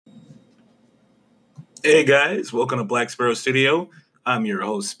Hey guys, welcome to Black Sparrow Studio. I'm your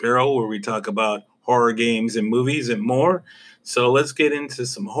host Sparrow, where we talk about horror games and movies and more. So let's get into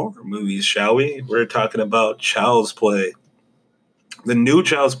some horror movies, shall we? We're talking about Child's Play, the new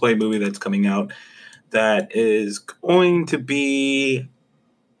Child's Play movie that's coming out that is going to be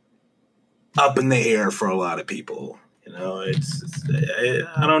up in the air for a lot of people. I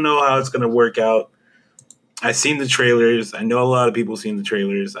don't know how it's going to work out. I've seen the trailers. I know a lot of people seen the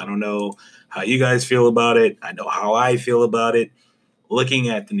trailers. I don't know how you guys feel about it. I know how I feel about it. Looking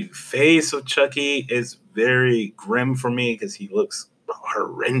at the new face of Chucky is very grim for me because he looks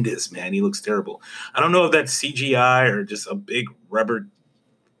horrendous, man. He looks terrible. I don't know if that's CGI or just a big rubber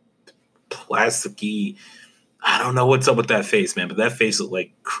plasticky. I don't know what's up with that face, man, but that face looks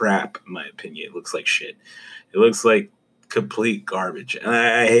like crap, in my opinion. It looks like shit. It looks like complete garbage. And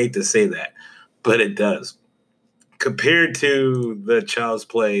I hate to say that, but it does. Compared to the Child's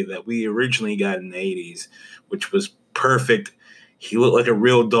Play that we originally got in the 80s, which was perfect. He looked like a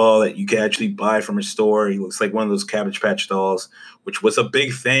real doll that you could actually buy from a store. He looks like one of those Cabbage Patch dolls, which was a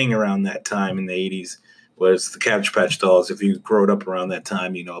big thing around that time in the 80s, was the Cabbage Patch dolls. If you grew up around that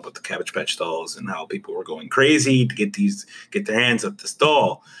time, you know about the Cabbage Patch dolls and how people were going crazy to get their hands up this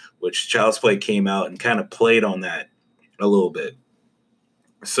doll, which Child's Play came out and kind of played on that a little bit.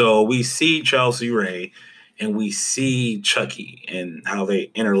 So we see Chelsea Ray and we see Chucky and how they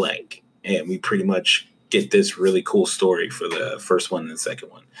interlink. And we pretty much get this really cool story for the first one and the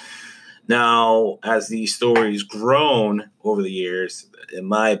second one. Now, as these stories grown over the years, in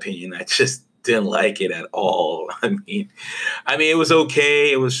my opinion, I just didn't like it at all. I mean, it was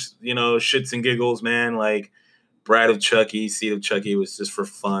okay. It was, shits and giggles, man. Like Bride of Chucky, Seed of Chucky was just for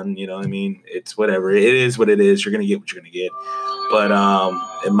fun. You know what I mean? It's whatever. It is what it is. You're going to get what you're going to get. But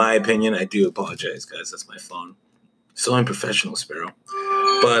in my opinion, I do apologize, guys. That's my phone. So unprofessional, Sparrow.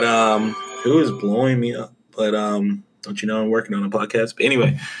 But who is blowing me up? But don't you know I'm working on a podcast? But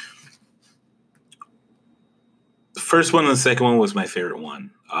anyway, the first one and the second one was my favorite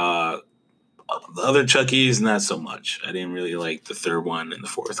one. The other Chucky's, not so much. I didn't really like the third one and the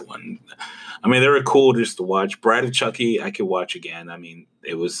fourth one. I mean, they were cool just to watch. Bride of Chucky, I could watch again. I mean,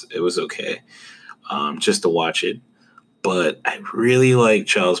 it was okay, just to watch it. But I really like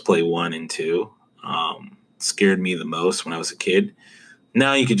Child's Play 1 and 2. Scared me the most when I was a kid.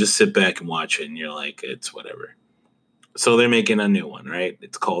 Now you can just sit back and watch it and you're like, it's whatever. So they're making a new one, right?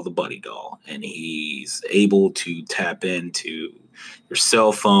 It's called the Buddy Doll. And he's able to tap into your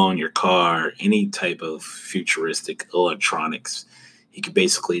cell phone, your car, any type of futuristic electronics. He could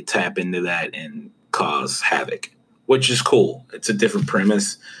basically tap into that and cause havoc, which is cool. It's a different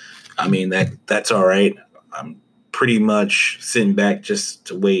premise. I mean, that's all right. I'm pretty much sitting back just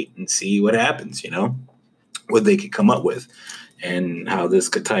to wait and see what happens, what they could come up with and how this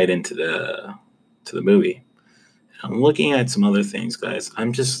could tie it into the movie. I'm looking at some other things, guys.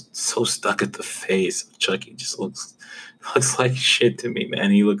 I'm just so stuck at the face. Chucky just looks like shit to me, man.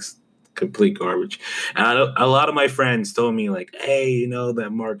 He looks complete garbage. And a lot of my friends told me like, hey, that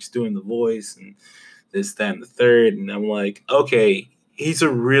Mark's doing the voice and this, that, and the third. And I'm like, okay, he's a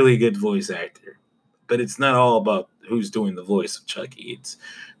really good voice actor. But it's not all about who's doing the voice of Chucky. It's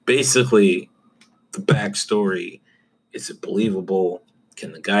basically the backstory. Is it believable?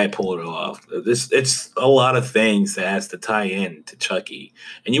 Can the guy pull it off? It's a lot of things that has to tie in to Chucky.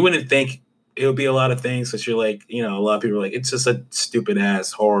 And you wouldn't think it would be a lot of things because you're like, a lot of people are like, it's just a stupid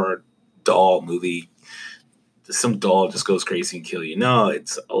ass horror doll movie. Some doll just goes crazy and kill you. No,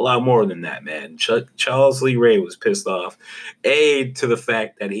 it's a lot more than that, man. Charles Lee Ray was pissed off, to the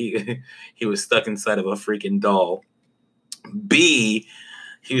fact that he was stuck inside of a freaking doll. B,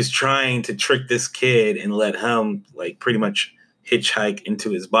 he was trying to trick this kid and let him like pretty much hitchhike into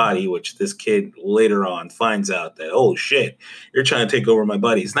his body, which this kid later on finds out that, oh shit, you're trying to take over my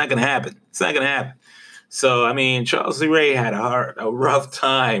body. It's not gonna happen. It's not gonna happen. So I mean, Charles Lee Ray had a rough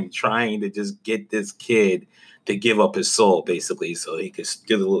time trying to just get this kid to give up his soul, basically, so he could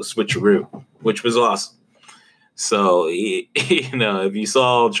do the little switcheroo, which was awesome. So if you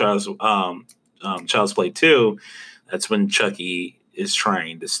saw Child's Play 2, that's when Chucky is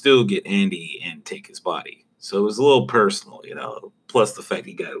trying to still get Andy and take his body. So it was a little personal, plus the fact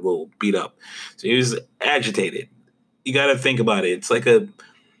he got a little beat up. So he was agitated. You got to think about it. It's like a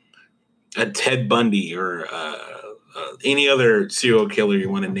Ted Bundy or any other serial killer you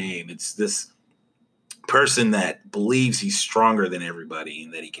want to name. It's this person that believes he's stronger than everybody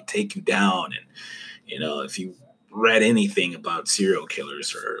and that he can take you down. And, if you read anything about serial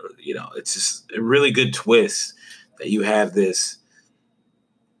killers or, it's just a really good twist that you have this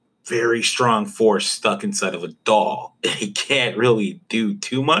very strong force stuck inside of a doll. He can't really do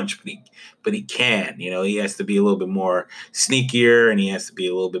too much, but he can. You know, he has to be a little bit more sneakier, and he has to be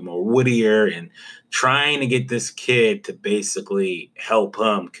a little bit more woodier, and trying to get this kid to basically help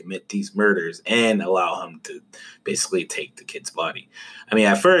him commit these murders and allow him to basically take the kid's body. I mean,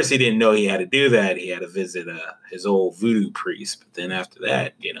 at first he didn't know he had to do that. He had to visit his old voodoo priest, but then after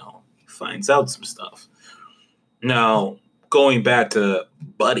that, you know, he finds out some stuff. Now, going back to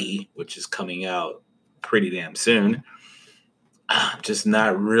Buddy, which is coming out pretty damn soon, I'm just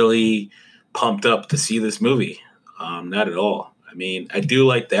not really pumped up to see this movie. Not at all. I mean, I do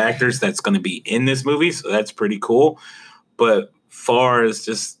like the actors that's going to be in this movie, so that's pretty cool. But far as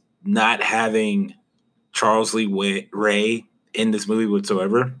just not having Charles Lee Ray in this movie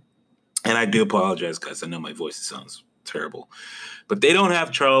whatsoever, and I do apologize, guys. I know my voice sounds terrible, but they don't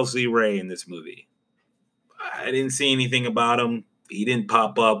have Charles Lee Ray in this movie. I didn't see anything about him. He didn't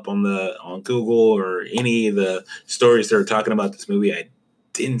pop up on Google or any of the stories that are talking about this movie. I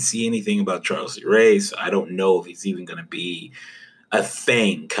didn't see anything about Charles Lee Ray, so I don't know if he's even going to be a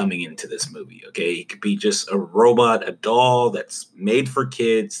thing coming into this movie. Okay, he could be just a robot, a doll that's made for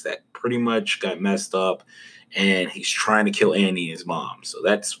kids that pretty much got messed up, and he's trying to kill Andy and his mom. So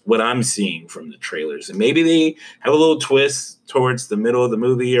that's what I'm seeing from the trailers, and maybe they have a little twist towards the middle of the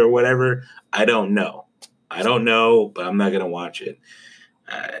movie or whatever. I don't know. But I'm not going to watch it.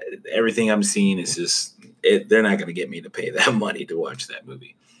 Everything I'm seeing is just, they're not going to get me to pay that money to watch that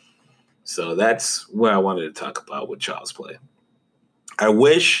movie. So that's what I wanted to talk about with Child's Play. I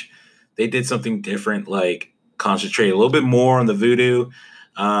wish they did something different, like concentrate a little bit more on the voodoo.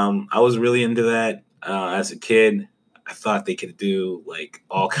 I was really into that as a kid. I thought they could do like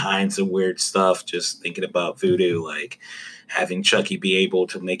all kinds of weird stuff just thinking about voodoo, like having Chucky be able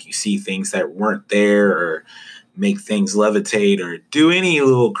to make you see things that weren't there, or make things levitate, or do any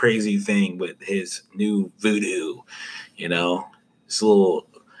little crazy thing with his new voodoo, you know, this little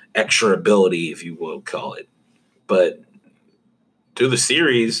extra ability, if you will call it. But through the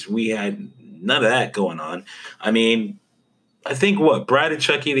series, we had none of that going on. I mean, I think Bride of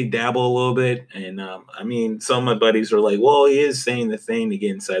Chucky, they dabble a little bit. And I mean, some of my buddies were like, well, he is saying the thing to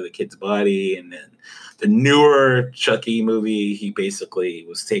get inside the kid's body. And then the newer Chucky movie, he basically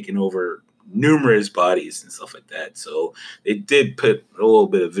was taking over numerous bodies and stuff like that. So they did put a little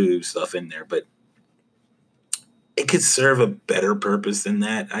bit of voodoo stuff in there, but it could serve a better purpose than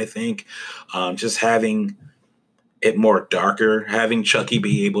that, I think. Just having it more darker, having Chucky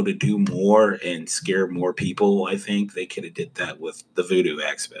be able to do more and scare more people. I think they could have did that with the voodoo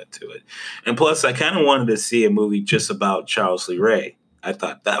aspect to it. And plus, I kind of wanted to see a movie just about Charles Lee Ray. I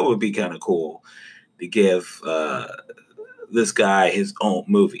thought that would be kind of cool to give this guy his own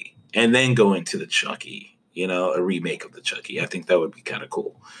movie and then go into the Chucky, you know, a remake of the Chucky. I think that would be kind of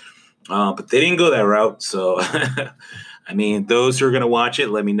cool. But they didn't go that route. So, I mean, those who are going to watch it,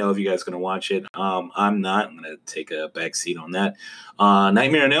 let me know if you guys are going to watch it. I'm not. I'm going to take a back seat on that.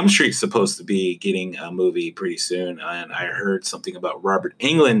 Nightmare on Elm Street is supposed to be getting a movie pretty soon. And I heard something about Robert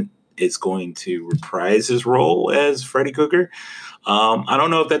Englund is going to reprise his role as Freddy Krueger. I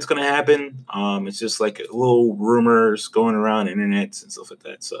don't know if that's going to happen. It's just like little rumors going around internets and stuff like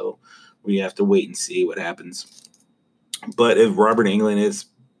that. So we have to wait and see what happens. But if Robert Englund is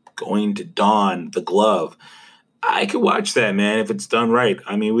going to don the glove, I could watch that, man, if it's done right.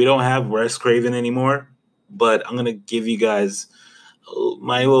 I mean, we don't have Wes Craven anymore, but I'm gonna give you guys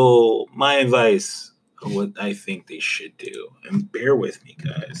my advice on what I think they should do. And bear with me,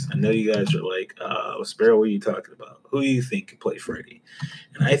 guys. I know you guys are like, Sparrow, what are you talking about? Who do you think could play Freddy?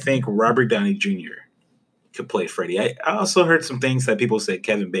 And I think Robert Downey Jr. could play Freddy. I also heard some things that people said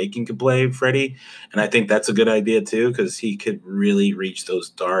Kevin Bacon could play Freddy, and I think that's a good idea too, because he could really reach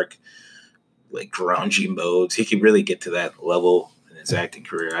those dark, like grungy modes. He could really get to that level in his acting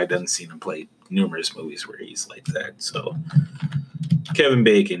career. I done seen him play numerous movies where he's like that. So Kevin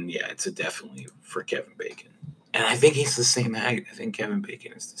Bacon, yeah, it's a definitely for Kevin Bacon. And I think he's the same height. I think Kevin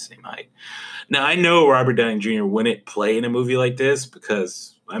Bacon is the same height. Now, I know Robert Downey Jr. wouldn't play in a movie like this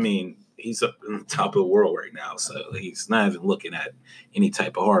because, I mean, he's up on the top of the world right now. So he's not even looking at any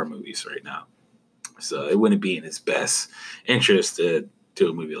type of horror movies right now. So it wouldn't be in his best interest to do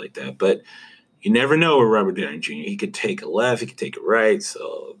a movie like that. But you never know with Robert Downey Jr. He could take a left, he could take a right.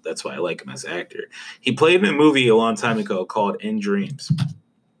 So that's why I like him as an actor. He played in a movie a long time ago called In Dreams.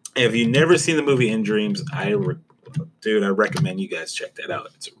 If you've never seen the movie In Dreams, I recommend you guys check that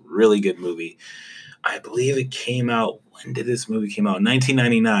out. It's a really good movie. I believe it came out. When did this movie came out?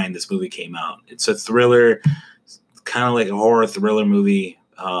 1999. This movie came out. It's a thriller, kind of like a horror thriller movie.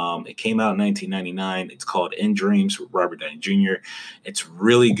 It came out in 1999. It's called In Dreams with Robert Downey Jr. It's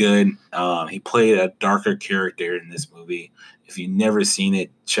really good. He played a darker character in this movie. If you've never seen it,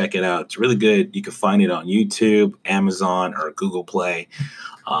 check it out. It's really good. You can find it on YouTube, Amazon, or Google Play.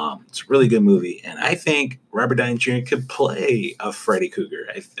 It's a really good movie. And I think Robert Downey Jr. could play a Freddy Krueger.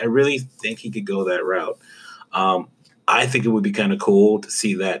 I really think he could go that route. I think it would be kind of cool to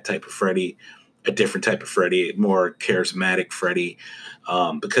see that type of Freddy, a different type of Freddy, more charismatic Freddy.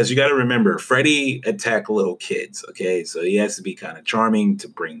 Because you got to remember, Freddy attacked little kids, okay? So he has to be kind of charming to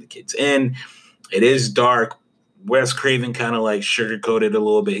bring the kids in. It is dark. Wes Craven kind of like sugarcoated a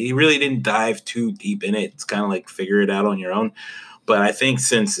little bit. He really didn't dive too deep in it. It's kind of like figure it out on your own. But I think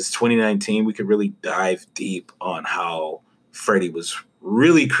since it's 2019, we could really dive deep on how Freddy was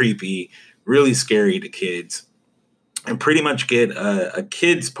really creepy, really scary to kids, and pretty much get a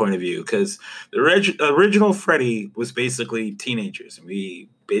kid's point of view, because the original Freddy was basically teenagers, and we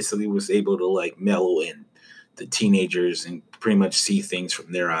basically was able to like mellow in the teenagers and pretty much see things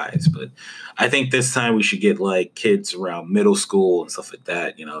from their eyes. But I think this time we should get like kids around middle school and stuff like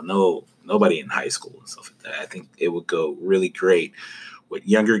that. Nobody in high school and stuff like that. I think it would go really great with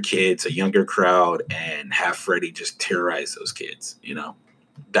younger kids, a younger crowd, and have Freddy just terrorize those kids.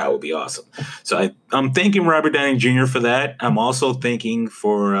 That would be awesome. So I'm thanking Robert Downey Jr. for that. I'm also thanking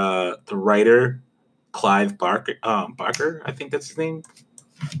for the writer, Clive Barker. Barker, I think that's his name,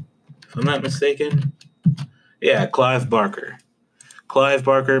 if I'm not mistaken. Yeah, Clive Barker. Clive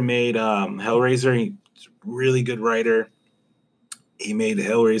Barker made Hellraiser. He's a really good writer. He made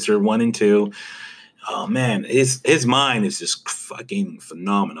Hellraiser 1 and 2. Oh, man, his mind is just fucking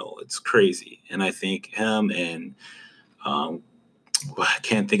phenomenal. It's crazy. And I think him and I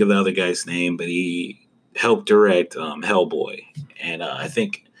can't think of the other guy's name, but he helped direct Hellboy. And I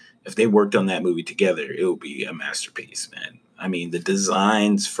think if they worked on that movie together, it would be a masterpiece, man. I mean, the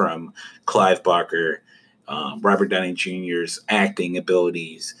designs from Clive Barker, Robert Downey Jr.'s acting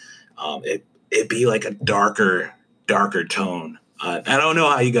abilities, it'd be like a darker tone. I don't know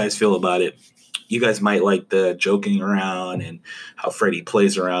how you guys feel about it. You guys might like the joking around and how Freddy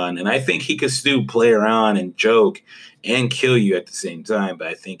plays around. And I think he could still play around and joke and kill you at the same time. But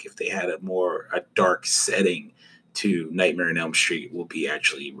I think if they had a dark setting to Nightmare on Elm Street, will be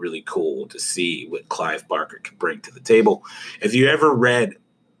actually really cool to see what Clive Barker can bring to the table. If you ever read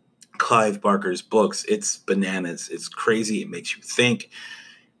Clive Barker's books, it's bananas. It's crazy. It makes you think.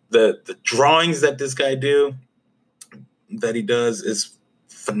 The drawings that this guy does is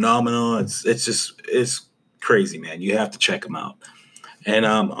phenomenal. It's crazy, man. You have to check him out. And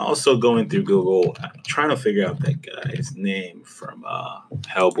I'm also going through Google, trying to figure out that guy's name from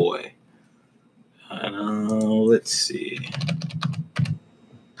Hellboy. Let's see.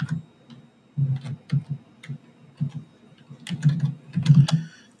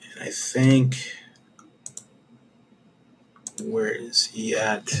 And I think, where is he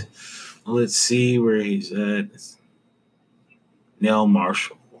at? Let's see where he's at. Neil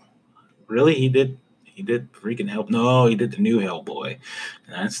Marshall. Really? He did freaking help. No, he did the new Hellboy.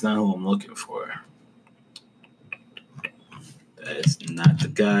 That's not who I'm looking for. That is not the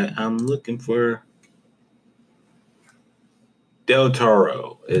guy I'm looking for. Del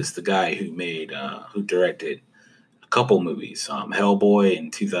Toro is the guy who directed a couple movies, Hellboy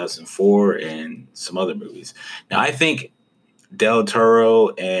in 2004 and some other movies. Now, I think Del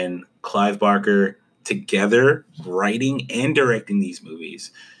Toro and Clive Barker together, writing and directing these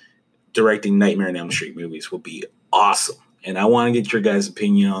movies, directing Nightmare on Elm Street movies, will be awesome. And I want to get your guys'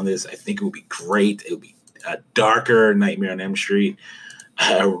 opinion on this. I think it would be great. It would be a darker Nightmare on Elm Street,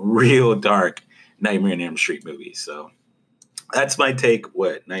 a real dark Nightmare on Elm Street movie. So that's my take.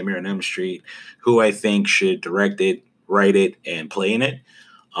 What Nightmare on Elm Street, who I think should direct it, write it, and play in it.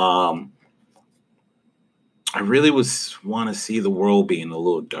 I really want to see the world being a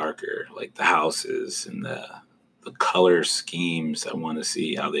little darker, like the houses and the color schemes. I want to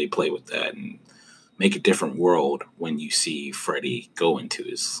see how they play with that and make a different world when you see Freddy go into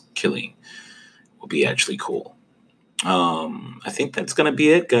his killing. Will be actually cool. I think that's going to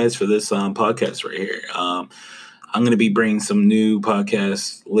be it, guys, for this podcast right here. I'm going to be bringing some new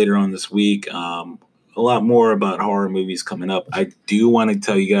podcasts later on this week. A lot more about horror movies coming up. I do want to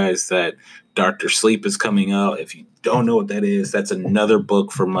tell you guys that Dr. Sleep is coming out. If you don't know what that is, that's another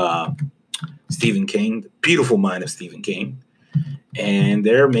book from Stephen King, The Beautiful Mind of Stephen King. And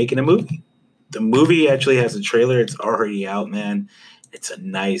they're making a movie. The movie actually has a trailer. It's already out, man. It's a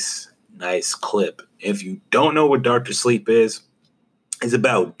nice clip. If you don't know what Dr. Sleep is, it's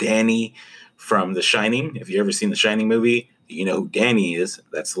about Danny from The Shining. If you've ever seen The Shining movie, you know who Danny is.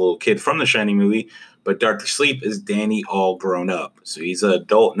 That's the little kid from the Shining movie. But Dr. Sleep is Danny all grown up. So he's an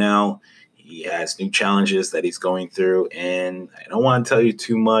adult now. He has new challenges that he's going through. And I don't want to tell you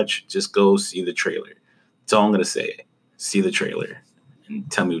too much. Just go see the trailer. That's all I'm going to say. See the trailer and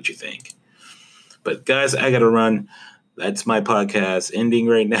tell me what you think. But guys, I got to run. That's my podcast ending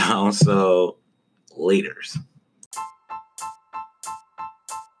right now. So laters.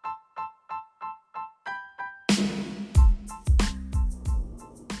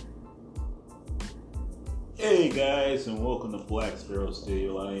 Hey guys, and welcome to Black Sparrow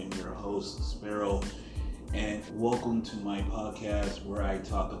Studio. I am your host, Sparrow, and welcome to my podcast where I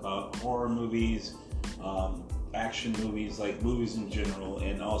talk about horror movies, action movies, like movies in general,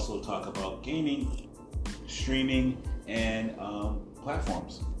 and also talk about gaming, streaming, and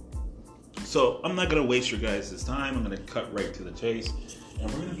platforms. So I'm not going to waste your guys' time. I'm going to cut right to the chase, and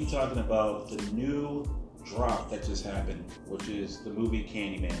we're going to be talking about the new drop that just happened, which is the movie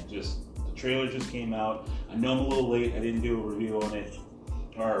Candyman. The trailer just came out. I know I'm a little late. I didn't do a review on it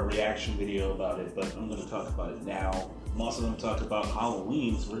or a reaction video about it, but I'm going to talk about it now. I'm also going to talk about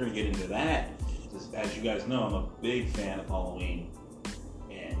Halloween, so we're going to get into that. As you guys know, I'm a big fan of Halloween,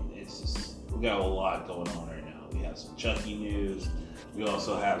 and we got a lot going on right now. We have some Chucky news. We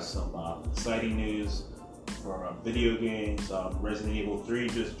also have some exciting news for video games. Resident Evil 3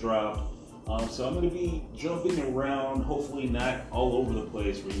 just dropped. So I'm going to be jumping around, hopefully not all over the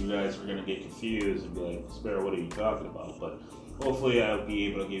place where you guys are going to get confused and be like, Sparrow, what are you talking about? But hopefully I'll be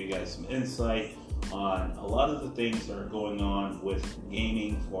able to give you guys some insight on a lot of the things that are going on with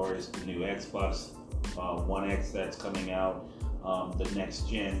gaming, as far as the new Xbox One X that's coming out, the next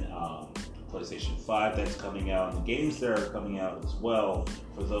gen PlayStation 5 that's coming out, and the games that are coming out as well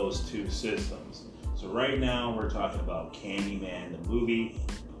for those two systems. So right now we're talking about Candyman, the movie,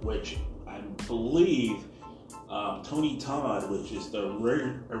 which I believe Tony Todd, which is the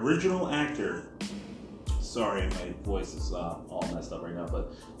original actor. Sorry, my voice is all messed up right now,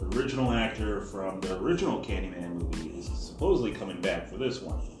 but the original actor from the original Candyman movie is supposedly coming back for this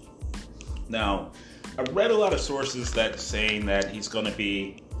one. Now, I read a lot of sources that saying that he's going to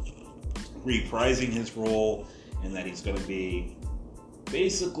be reprising his role and that he's going to be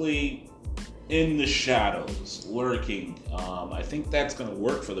basically in the shadows, lurking. I think that's going to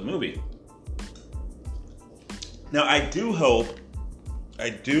work for the movie. Now, I do hope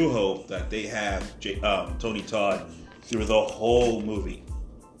that they have Tony Todd through the whole movie.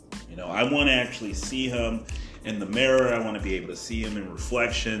 You know, I want to actually see him in the mirror. I want to be able to see him in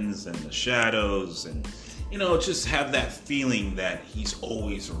reflections and the shadows, and you know, just have that feeling that he's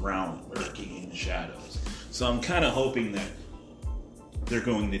always around, lurking in the shadows. So I'm kind of hoping that they're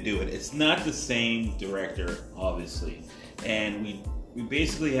going to do it. It's not the same director, obviously, and we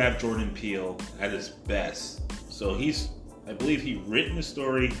basically have Jordan Peele at his best. So I believe he written the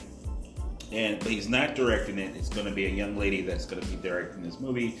story, but he's not directing it. It's going to be a young lady that's going to be directing this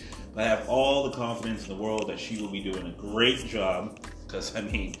movie. But I have all the confidence in the world that she will be doing a great job, because, I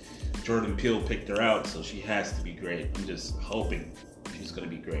mean, Jordan Peele picked her out, so she has to be great. I'm just hoping she's going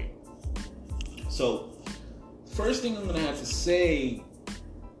to be great. So, first thing I'm going to have to say,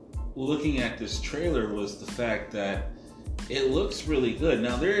 looking at this trailer, was the fact that it looks really good.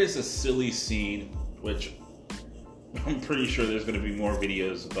 Now, there is a silly scene, which I'm pretty sure there's going to be more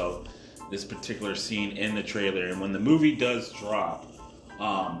videos about this particular scene in the trailer. And when the movie does drop,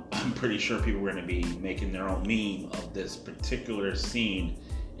 I'm pretty sure people are going to be making their own meme of this particular scene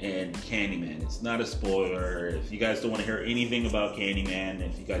in Candyman. It's not a spoiler. If you guys don't want to hear anything about Candyman,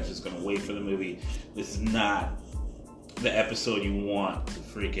 if you guys are just going to wait for the movie, this is not the episode you want to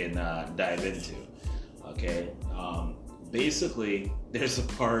freaking dive into. Okay? Basically, there's a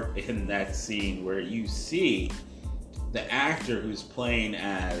part in that scene where you see the actor who's playing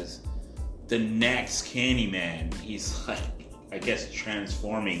as the next Candyman. He's like, I guess,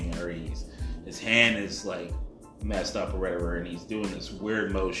 transforming, or his hand is like messed up or whatever, and he's doing this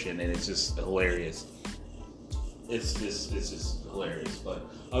weird motion, and it's just hilarious. It's just hilarious. But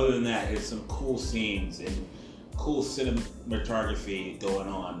other than that, it's some cool scenes and cool cinematography going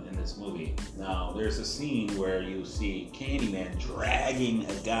on in this movie. Now, there's a scene where you see Candyman dragging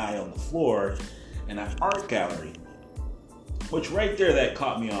a guy on the floor in an art gallery, which right there, that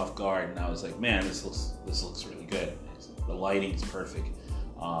caught me off guard, and I was like, man, this looks really good. The lighting's perfect.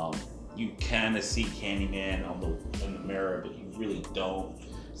 You kind of see Candyman in the mirror, but you really don't.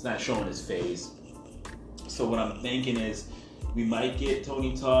 It's not showing his face. So what I'm thinking is, we might get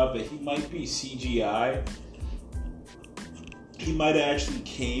Tony Todd, but he might be CGI. He might have actually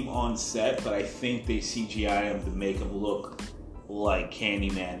came on set, but I think they CGI him to make him look like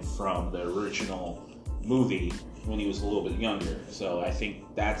Candyman from the original movie when he was a little bit younger. So I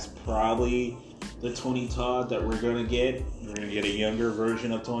think that's probably the Tony Todd that we're going to get. We're going to get a younger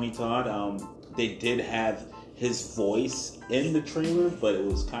version of Tony Todd. They did have his voice in the trailer, but it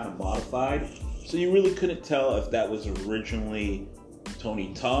was kind of modified. So you really couldn't tell if that was originally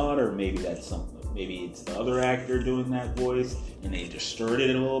Tony Todd, or maybe maybe it's the other actor doing that voice and they distorted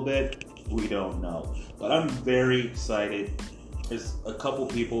it a little bit. We don't know. But I'm very excited. There's a couple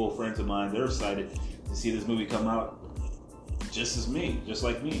people, friends of mine, they're excited to see this movie come out just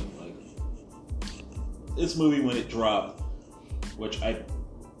like me. Like, this movie, when it dropped, which I'm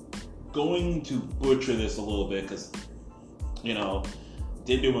going to butcher this a little bit because,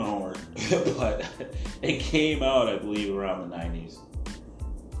 did do my homework, but it came out, I believe, around the 90s.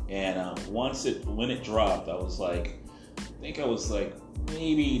 And when it dropped, I was like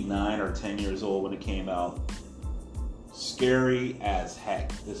maybe 9 or 10 years old when it came out. Scary as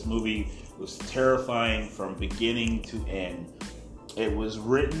heck. This movie was terrifying from beginning to end. It was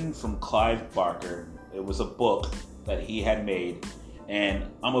written from Clive Barker. It was a book that he had made. And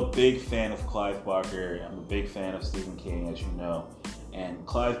I'm a big fan of Clive Barker. I'm a big fan of Stephen King, as you know. And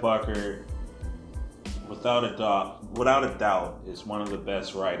Clive Barker, without a doubt, is one of the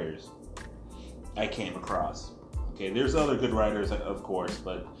best writers I came across. Okay, there's other good writers, of course,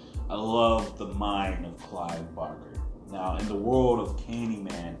 but I love the mind of Clive Barker. Now, in the world of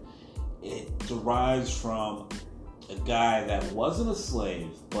Candyman, it derives from a guy that wasn't a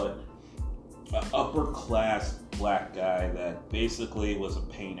slave, but an upper class black guy that basically was a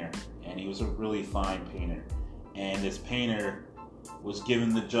painter, and he was a really fine painter. And this painter was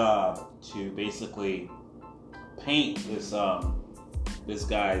given the job to basically paint this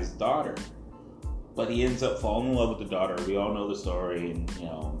guy's daughter, but he ends up falling in love with the daughter. We all know the story, and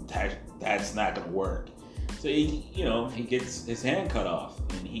that's not gonna work. So he gets his hand cut off,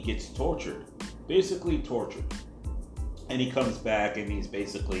 and he gets basically tortured. And he comes back, and he's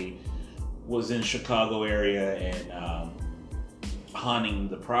basically was in Chicago area and haunting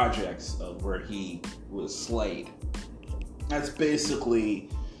the projects of where he was slayed. That's basically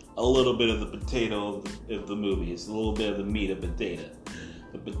a little bit of the potato of the movie. It's a little bit of the meat of potato.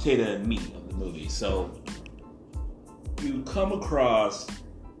 The potato and meat of the movie. So you come across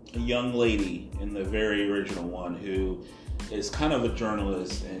a young lady in the very original one who is kind of a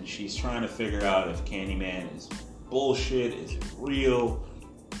journalist, and she's trying to figure out if Candyman is bullshit, is it real,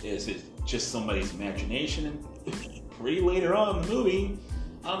 is it just somebody's imagination. And pretty later on in the movie,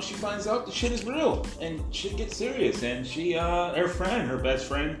 she finds out the shit is real, and shit gets serious, and her best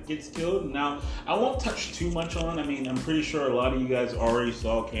friend gets killed. Now, I won't touch too much on, I'm pretty sure a lot of you guys already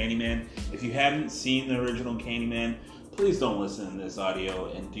saw Candyman. If you haven't seen the original Candyman, please don't listen to this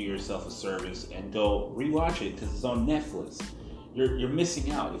audio and do yourself a service and go rewatch it, because it's on Netflix. You're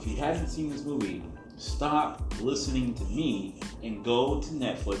missing out. If you haven't seen this movie, stop listening to me and go to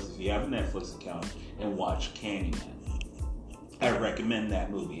Netflix, if you have a Netflix account, and watch Candyman. I recommend that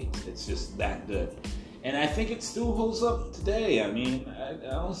movie. It's just that good. And I think it still holds up today. I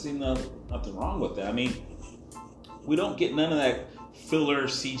don't see nothing wrong with that. We don't get none of that filler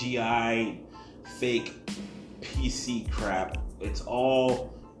CGI, fake PC crap. It's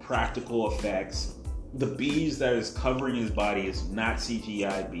all practical effects. The bees that is covering his body is not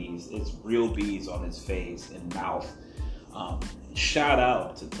CGI bees. It's real bees on his face and mouth. Shout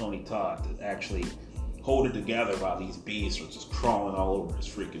out to Tony Todd to actually hold it together while these bees are just crawling all over his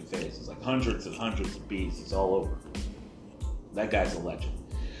freaking face. It's like hundreds of bees. It's all over. That guy's a legend.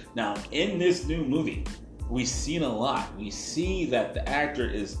 Now, in this new movie, we've seen a lot. We see that the actor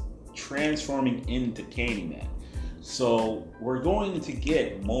is transforming into Candyman. So we're going to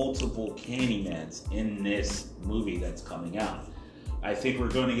get multiple Candymans in this movie that's coming out. I think we're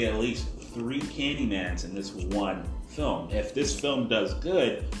going to get at least 3 Candymans in this one film. If this film does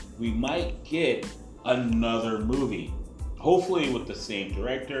good, we might get another movie. Hopefully with the same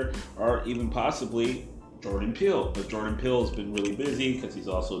director, or even possibly Jordan Peele. But Jordan Peele has been really busy because he's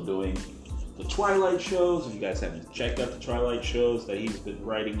also doing the Twilight shows. If you guys haven't checked out the Twilight shows that he's been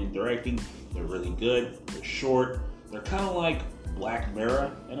writing and directing, they're really good. They're short. They're kind of like Black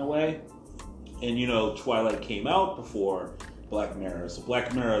Mirror in a way. And Twilight came out before Black Mirror. So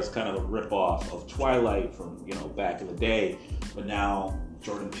Black Mirror is kind of a rip-off of Twilight from, back in the day. But now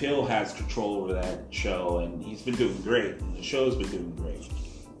Jordan Peele has control over that show, and he's been doing great. And the show's been doing great.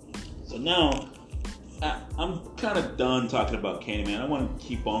 So now, I'm kind of done talking about Candyman. I want to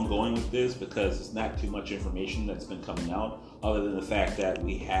keep on going with this because it's not too much information that's been coming out, other than the fact that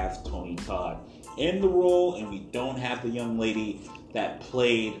we have Tony Todd in the role, and we don't have the young lady that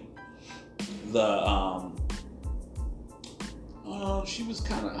played the she was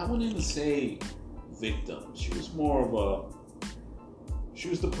kind of, I wouldn't even say victim. She was more of she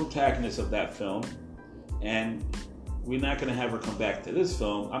was the protagonist of that film, and we're not going to have her come back to this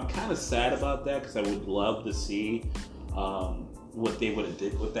film. I'm kind of sad about that because I would love to see what they would have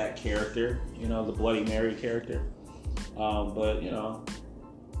did with that character, the Bloody Mary character. But,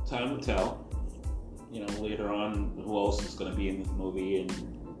 time will tell. Later on, who else is going to be in this movie and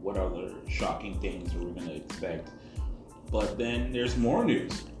what other shocking things we're going to expect. But then there's more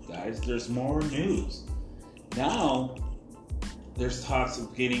news, guys. There's more news. Now, there's talks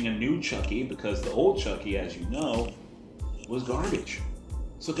of getting a new Chucky because the old Chucky, as you know, was garbage.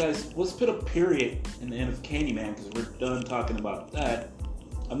 So guys, let's put a period in the end of Candyman because we're done talking about that.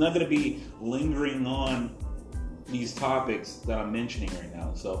 I'm not going to be lingering on these topics that I'm mentioning right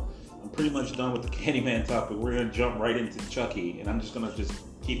now. So I'm pretty much done with the Candyman topic. We're going to jump right into Chucky, and I'm just going to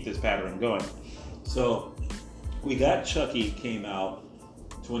keep this pattern going. So we got Chucky, came out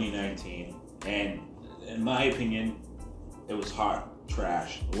 2019, and in my opinion, it was hot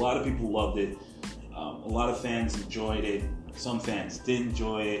trash. A lot of people loved it. A lot of fans enjoyed it. Some fans didn't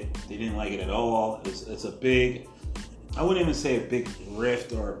enjoy it. They didn't like it at all. It's a big, I wouldn't even say a big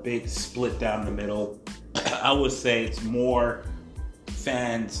rift or a big split down the middle. I would say it's more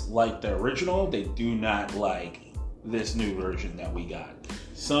fans like the original. They do not like this new version that we got.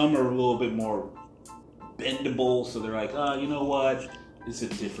 Some are a little bit more bendable, so they're like, oh, you know what? It's a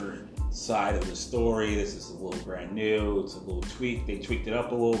different side of the story. This is a little brand new. It's a little tweak. They tweaked it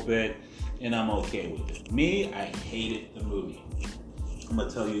up a little bit, and I'm okay with it. Me, I hated the movie. I'm going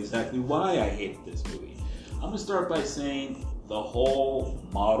to tell you exactly why I hated this movie. I'm going to start by saying the whole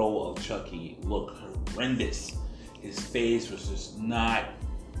model of Chucky looked horrendous. His face was just not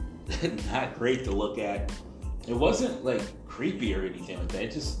great to look at. It wasn't like creepy or anything like that.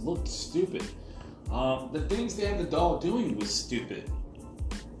 It just looked stupid. The things they had the doll doing was stupid.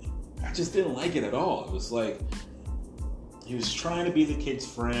 I just didn't like it at all. It was like he was trying to be the kid's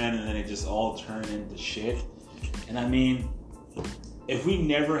friend, and then it just all turned into shit. And I mean, if we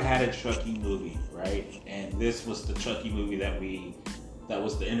never had a Chucky movie, right? And this was the Chucky movie that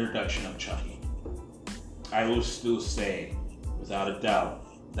was the introduction of Chucky, I will still say, without a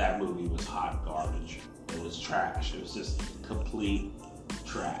doubt, that movie was hot garbage. It was trash. It was just complete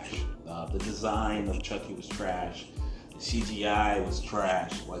trash. The design of Chucky was trash. The CGI was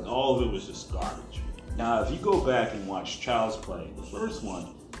trash. Like, all of it was just garbage. Now, if you go back and watch Child's Play, the first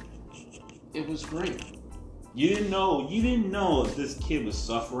one, it was great. You didn't know if this kid was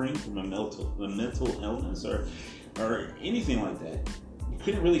suffering from a mental illness or anything like that. You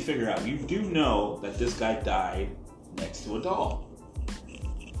couldn't really figure out. You do know that this guy died next to a doll.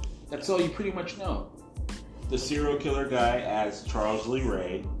 That's all you pretty much know. The serial killer guy, as Charles Lee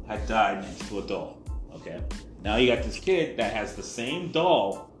Ray, had died next to a doll. Okay? Now you got this kid that has the same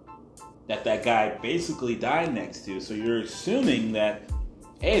doll that guy basically died next to. So you're assuming that,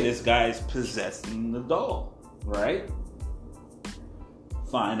 hey, this guy's possessing the doll, right?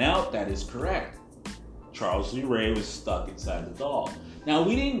 Find out that is correct. Charles Lee Ray was stuck inside the doll. Now,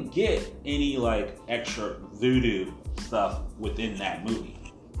 we didn't get any, like, extra voodoo stuff within that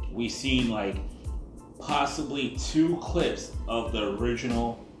movie. We seen, like, possibly 2 clips of the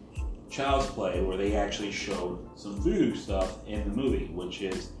original Child's Play where they actually showed some voodoo stuff in the movie, which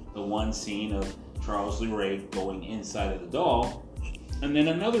is the one scene of Charles Lee Ray going inside of the doll, and then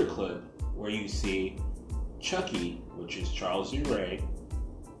another clip where you see Chucky, which is Charles Lee Ray,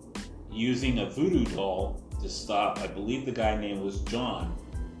 using a voodoo doll to stop, I believe the guy name was John,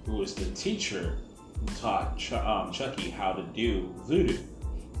 who was the teacher who taught Chucky how to do voodoo,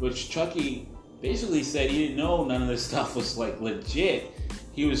 which Chucky basically said he didn't know none of this stuff was like legit.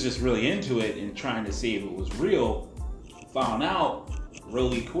 He was just really into it and trying to see if it was real. Found out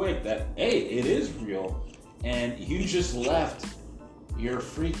really quick that, hey, it is real, and you just left your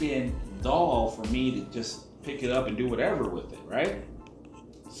freaking doll for me to just pick it up and do whatever with it, right?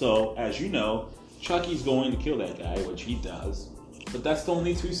 So, as you know, Chucky's going to kill that guy, which he does, but that's the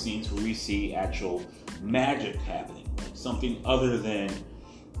only 2 scenes where we see actual magic happening, like something other than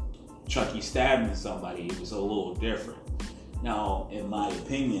Chucky stabbing somebody. It was a little different. Now, in my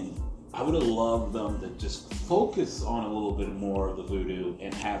opinion, I would have loved them to just focus on a little bit more of the voodoo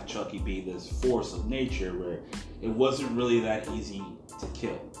and have Chucky be this force of nature where it wasn't really that easy to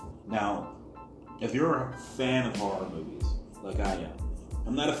kill. Now, if you're a fan of horror movies, like I am,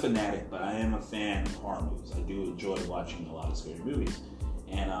 I'm not a fanatic, but I am a fan of horror movies. I do enjoy watching a lot of scary movies.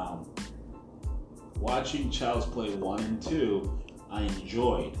 And watching Child's Play 1 and 2, I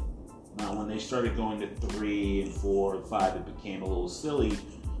enjoyed. Now, when they started going to 3 and 4 and 5, it became a little silly.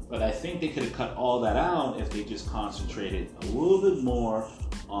 But I think they could have cut all that out if they just concentrated a little bit more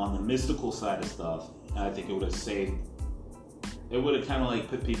on the mystical side of stuff, I think it would have saved. It would have kind of like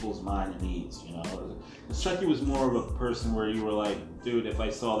put people's mind at ease, you know. Chucky was more of a person where you were like, dude, if I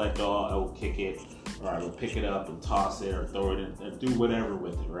saw that doll, I would kick it, or I would pick it up and toss it, or throw it in, and do whatever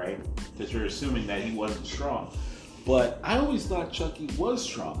with it, right? Because you're assuming that he wasn't strong. But I always thought Chucky was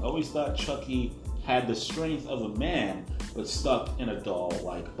strong. I always thought Chucky had the strength of a man, but stuck in a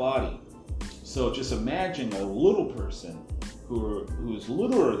doll-like body. So just imagine a little person who's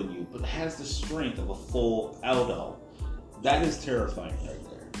littler than you, but has the strength of a full adult. That is terrifying right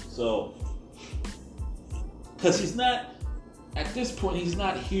there. So, because he's not, at this point, he's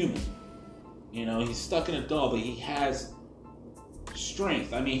not human. You know, he's stuck in a doll, but he has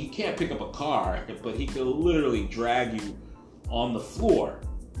strength. I mean, he can't pick up a car, but he could literally drag you on the floor.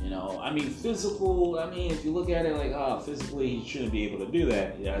 You know, I mean, physical, I mean, if you look at it like, physically, he shouldn't be able to do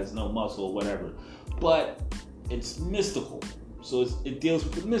that. He has no muscle, whatever. But it's mystical. So it deals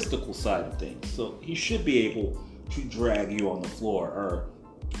with the mystical side of things. So he should be able to drag you on the floor or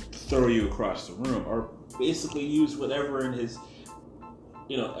throw you across the room or basically use whatever in his,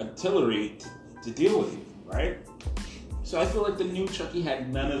 you know, artillery to deal with you, right? So I feel like the new Chucky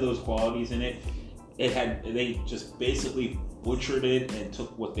had none of those qualities in it. They just basically butchered it and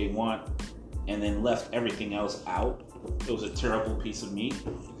took what they want and then left everything else out. It was a terrible piece of meat,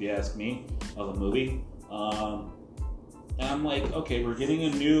 if you ask me, of a movie. And I'm like, okay, we're getting a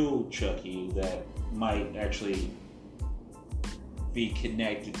new Chucky that might actually be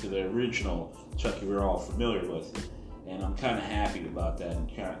connected to the original Chucky we're all familiar with. And I'm kind of happy about that.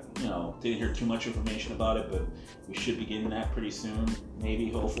 And kind of, you know, didn't hear too much information about it, but we should be getting that pretty soon, maybe,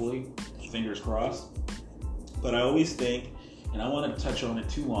 hopefully. Fingers crossed. But I always think, and I want to touch on it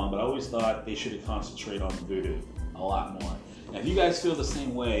too long, but I always thought they should have concentrated on voodoo a lot more. Now, if you guys feel the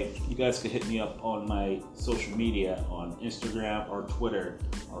same way, you guys could hit me up on my social media on Instagram or Twitter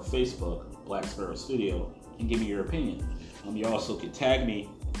or Facebook, Black Sparrow Studio, and give me your opinion. You also could tag me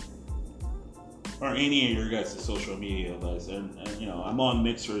or any of your guys' social media, guys. And you know, I'm on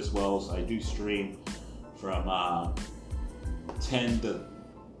Mixer as well, so I do stream from 10 to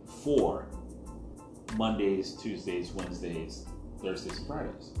 4 Mondays, Tuesdays, Wednesdays, Thursdays, and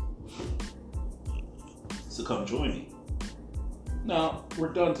Fridays. So come join me. Now,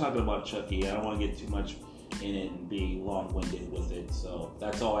 we're done talking about Chucky. I don't want to get too much in it and be long-winded with it. So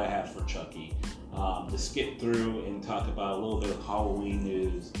that's all I have for Chucky. To skip through and talk about a little bit of Halloween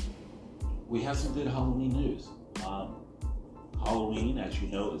news. We have some good Halloween news. Halloween, as you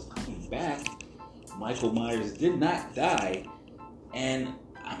know, is coming back. Michael Myers did not die, and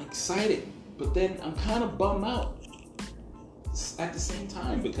I'm excited. But then I'm kind of bummed out at the same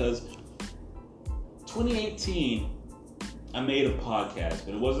time because 2018, I made a podcast,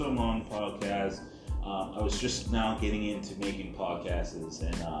 but it wasn't a long podcast. I was just now getting into making podcasts,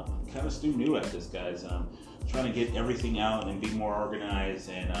 and I'm kind of still new at this, guys. I'm trying to get everything out and be more organized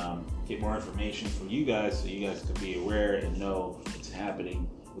and get more information for you guys so you guys could be aware and know what's happening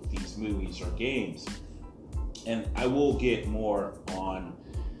with these movies or games. And I will get more on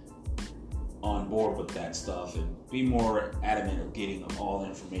board with that stuff and be more adamant of getting all the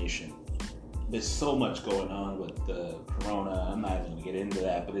information. There's so much going on with the corona. I'm not even going to get into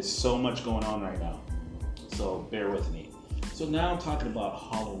that, but there's so much going on right now. So bear with me. So now I'm talking about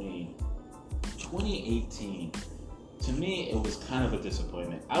Halloween. 2018, to me, it was kind of a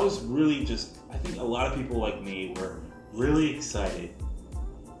disappointment. I was really I think a lot of people like me were really excited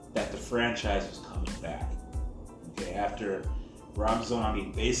that the franchise was coming back. Okay, after Rob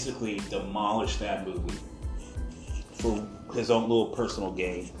Zombie basically demolished that movie for his own little personal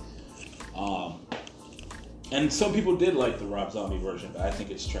gain. And some people did like the Rob Zombie version, but I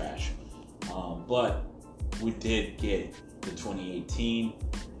think it's trash. But we did get the 2018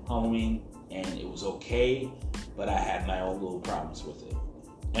 Halloween, and it was okay, but I had my own little problems with it.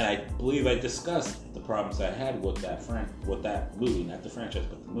 And I believe I discussed the problems I had with that movie, not the franchise,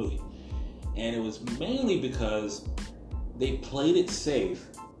 but the movie. And it was mainly because they played it safe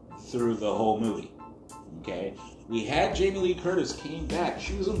through the whole movie. Okay? We had Jamie Lee Curtis came back.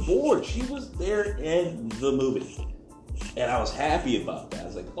 She was on board. She was there in the movie. And I was happy about that. I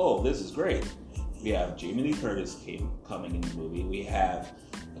was like, oh, this is great. We have Jamie Lee Curtis coming in the movie. We have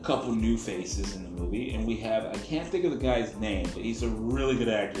a couple new faces in the movie. And we have, I can't think of the guy's name, but he's a really good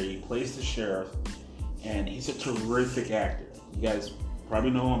actor. He plays the sheriff. And he's a terrific actor. You guys probably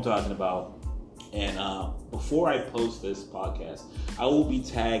know who I'm talking about. And before I post this podcast, I will be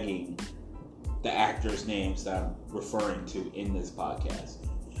tagging the actors' names that I'm referring to in this podcast.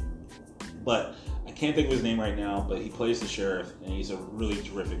 But I can't think of his name right now, but he plays the sheriff, and he's a really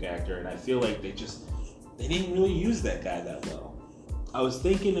terrific actor. And I feel like they didn't really use that guy that well. I was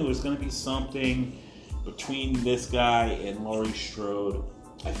thinking it was going to be something between this guy and Laurie Strode.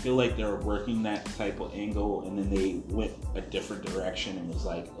 I feel like they were working that type of angle, and then they went a different direction and was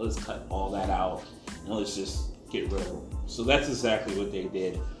like, let's cut all that out and let's just get rid of him. So that's exactly what they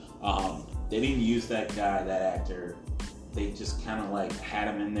did. They didn't use that guy, that actor. They just kind of like had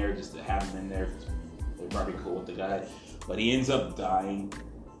him in there just to have him in there. They're probably cool with the guy, but he ends up dying.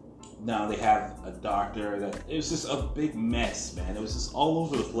 Now they have a doctor it was just a big mess, man. It was just all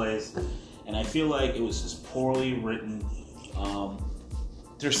over the place, and I feel like it was just poorly written.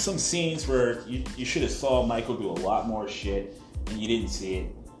 There's some scenes where you should have saw Michael do a lot more shit, and you didn't see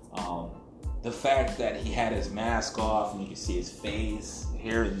it. The fact that he had his mask off and you could see his face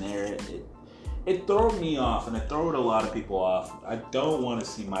here and there, it threw me off, and it threw a lot of people off. I don't want to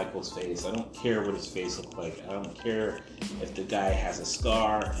see Michael's face. I don't care what his face looks like. I don't care if the guy has a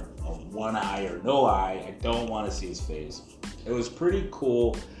scar or one eye or no eye. I don't want to see his face. It was pretty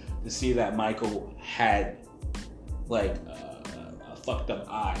cool to see that Michael had like a fucked up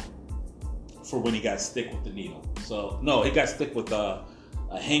eye for when he got stick with the needle. So no, he got stick with a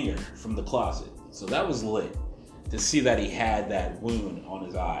hanger from the closet. So that was lit to see that he had that wound on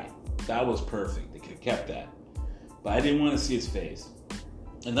his eye. That was perfect. They could have kept that. But I didn't want to see his face.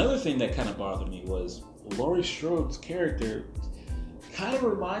 Another thing that kind of bothered me was Laurie Strode's character kind of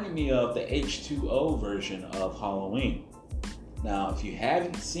reminded me of the H2O version of Halloween. Now, if you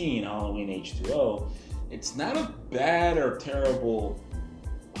haven't seen Halloween H2O, it's not a bad or terrible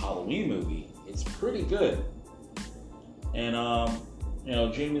Halloween movie. It's pretty good. And,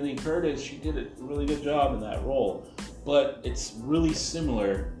 Jamie Lee Curtis, she did a really good job in that role. But it's really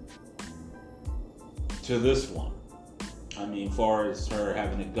similar to this one. I mean, as far as her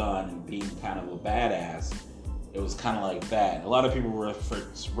having a gun and being kind of a badass, it was kind of like that. A lot of people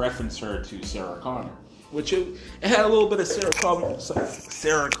reference her to Sarah Connor, which it had a little bit of Sarah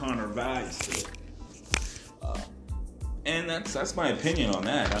Connor vibes to it. And that's my opinion on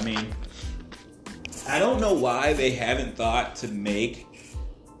that. I mean, I don't know why they haven't thought to make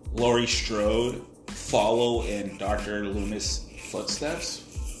Laurie Strode follow in Dr. Loomis' footsteps.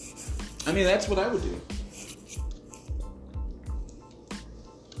 I mean, that's what I would do.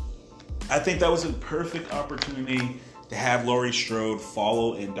 I think that was a perfect opportunity to have Laurie Strode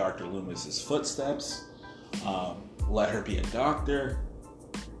follow in Dr. Loomis' footsteps. Let her be a doctor.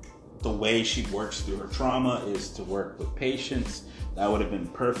 The way she works through her trauma is to work with patients. That would have been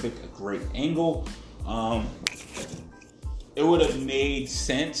perfect, a great angle. It would have made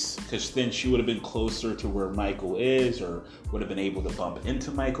sense because then she would have been closer to where Michael is, or would have been able to bump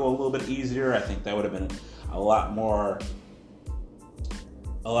into Michael a little bit easier. I think that would have been a lot more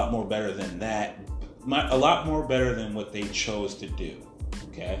better than that. A lot more better than what they chose to do.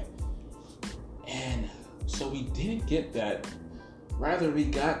 Okay? And so we didn't get that. Rather, we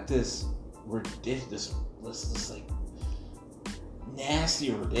got this ridiculous, like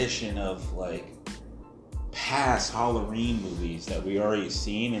nasty rendition of like past Halloween movies that we already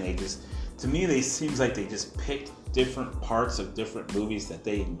seen, and to me, they seems like they just picked different parts of different movies that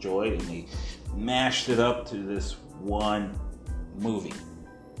they enjoyed and they mashed it up to this one movie.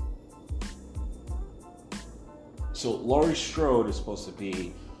 So Laurie Strode is supposed to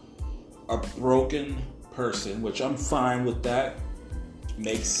be a broken person, which I'm fine with that.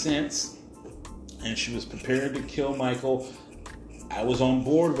 Makes sense. And she was prepared to kill Michael. I was on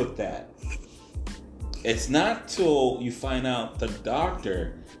board with that. It's not till you find out the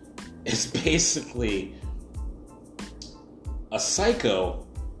doctor is basically a psycho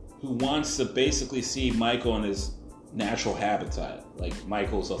who wants to basically see Michael in his natural habitat. Like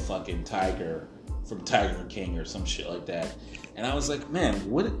Michael's a fucking tiger from Tiger King or some shit like that. And I was like, man,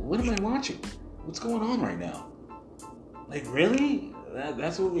 what am I watching? What's going on right now? Like, really?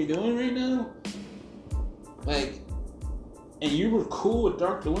 That's what we're doing right now? Like, and you were cool with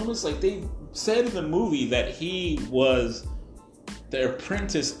Dr. Loomis? Like, they said in the movie that he was the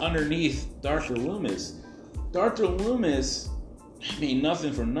apprentice underneath Dr. Loomis. Dr. Loomis, I mean,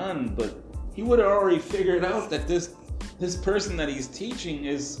 nothing for none, but he would have already figured out that this person that he's teaching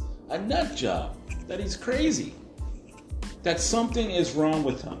is a nut job, that he's crazy, that something is wrong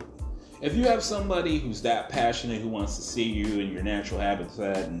with him. If you have somebody who's that passionate, who wants to see you in your natural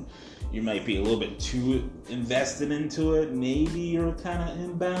habitat, and you might be a little bit too invested into it, maybe you're kind of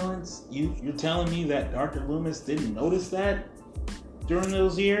imbalanced. You're telling me that Dr. Loomis didn't notice that during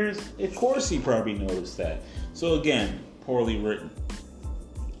those years? Of course he probably noticed that. So again, poorly written.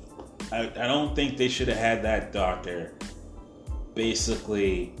 I don't think they should have had that doctor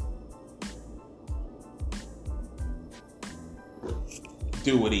basically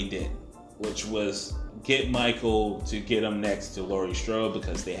do what he did, which was get Michael to get him next to Laurie Strode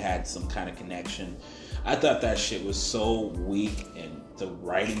because they had some kind of connection. I thought that shit was so weak, and the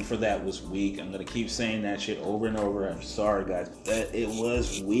writing for that was weak. I'm gonna keep saying that shit over and over. I'm sorry, guys. That it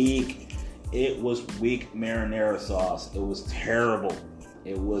was weak. It was weak marinara sauce. It was terrible.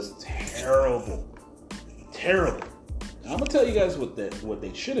 It was terrible. Terrible. Now, I'm gonna tell you guys what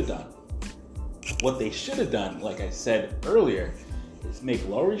they should have done. What they should have done, like I said earlier, is make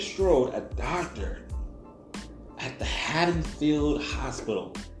Laurie Strode a doctor at the Haddonfield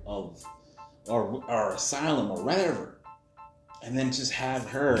Hospital or asylum or whatever, and then just have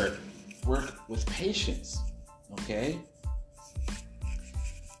her work with patients. Okay?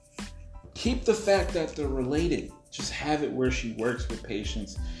 Keep the fact that they're related. Just have it where she works with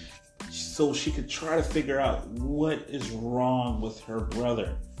patients so she could try to figure out what is wrong with her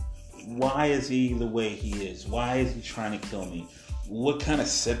brother. Why is he the way he is? Why is he trying to kill me? What kind of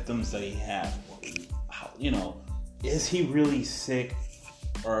symptoms does he have? How, is he really sick?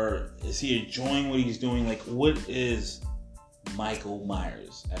 Or is he enjoying what he's doing? Like, what is Michael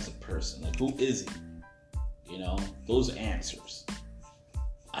Myers as a person? Like, who is he? Those answers.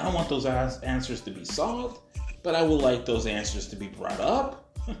 I don't want those answers to be solved, but I would like those answers to be brought up.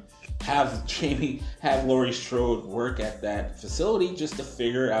 Have Laurie Strode work at that facility just to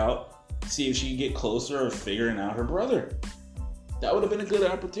see if she can get closer of figuring out her brother. That would have been a good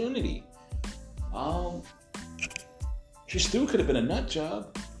opportunity. She still could have been a nut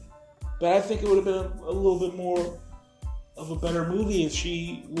job, but I think it would have been a little bit more of a better movie if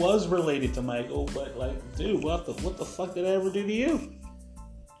she was related to Michael. But like, dude, what the fuck did I ever do to you?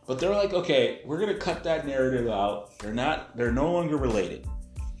 But they're like, okay, we're gonna cut that narrative out. They're no longer related.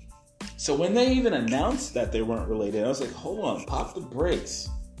 So when they even announced that they weren't related, I was like, hold on, pop the brakes,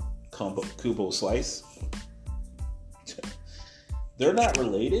 Kubo Slice. They're not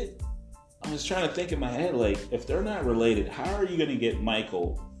related? I was trying to think in my head, like, if they're not related, how are you going to get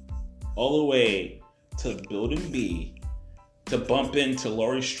Michael all the way to Building B to bump into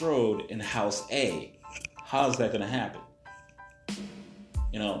Laurie Strode in House A? How's that going to happen?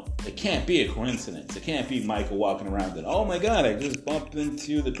 It can't be a coincidence. It can't be Michael walking around and, oh my God, I just bumped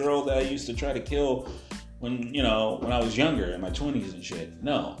into the girl that I used to try to kill when I was younger in my 20s and shit.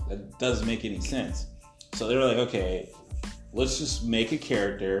 No, that doesn't make any sense. So they're like, okay, let's just make a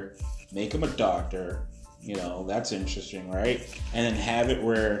character, make him a doctor, that's interesting, right? And then have it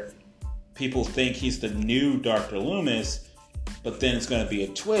where people think he's the new Dr. Loomis, but then it's going to be a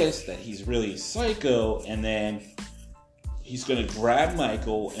twist that he's really psycho, and then he's going to grab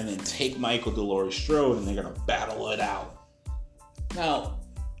Michael and then take Michael to Laurie Strode, and they're going to battle it out. Now,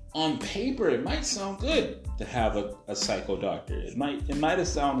 on paper, it might sound good to have a psycho doctor. It might have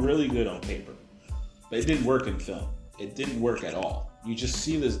sounded really good on paper, but it didn't work in film. It didn't work at all. You just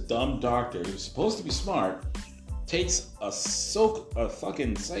see this dumb doctor who's supposed to be smart, takes a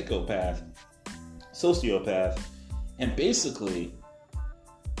fucking sociopath, and basically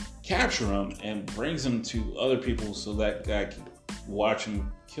capture him and brings him to other people so that guy can watch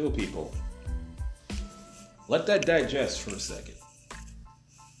him kill people. Let that digest for a second.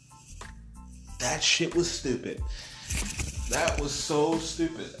 That shit was stupid. That was so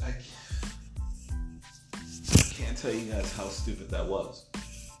stupid. I can't tell you guys how stupid that was.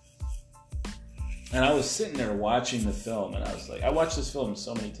 And I was sitting there watching the film, and I was like, I watched this film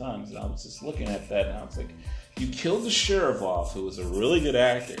so many times, and I was just looking at that, and I was like, you killed the sheriff off, who was a really good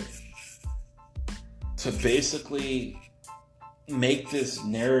actor, to basically make this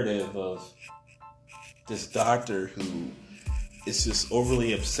narrative of this doctor who is just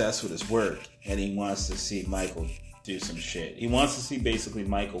overly obsessed with his work, and he wants to see Michael do some shit. He wants to see basically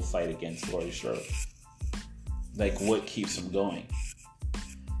Michael fight against Laurie Strode. Like, what keeps him going?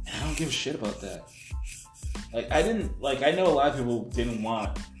 And I don't give a shit about that. I know a lot of people didn't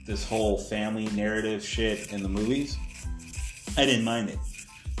want this whole family narrative shit in the movies. I didn't mind it.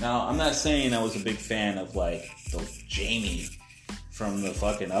 Now, I'm not saying I was a big fan of, the Jamie from the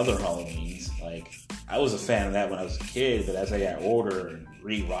fucking other Halloweens. I was a fan of that when I was a kid, but as I got older and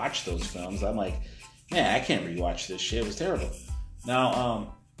rewatched those films, I'm like, man, I can't rewatch this shit. It was terrible.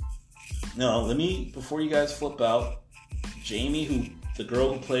 Now, before you guys flip out, Jamie, the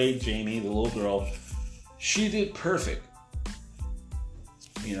girl who played Jamie, the little girl, she did perfect.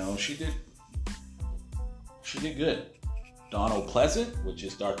 She did good. Donald Pleasant, which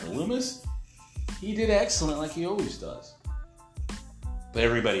is Dr. Loomis, he did excellent like he always does. But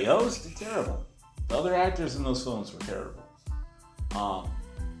everybody else did terrible. The other actors in those films were terrible.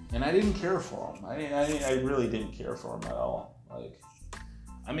 And I didn't care for them. I really didn't care for them at all. I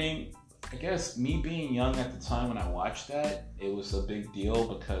guess me being young at the time when I watched that, it was a big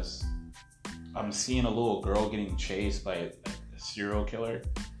deal because I'm seeing a little girl getting chased by a serial killer.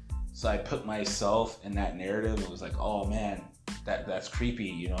 So I put myself in that narrative and was like, oh man, that's creepy.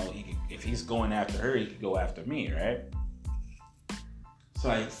 You know, if he's going after her, he could go after me, right? So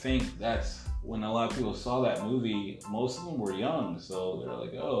I think that's when a lot of people saw that movie. Most of them were young, so they're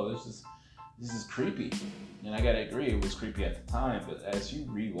like, oh, this is creepy. And I gotta agree, it was creepy at the time. But as you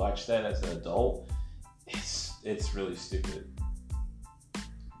rewatch that as an adult, it's really stupid.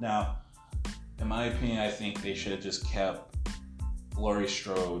 Now, in my opinion, I think they should have just kept Laurie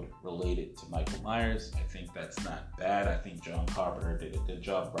Strode related to Michael Myers. I think that's not bad. I think John Carpenter did a good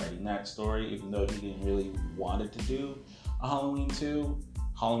job writing that story, even though he didn't really want it to do a Halloween 2.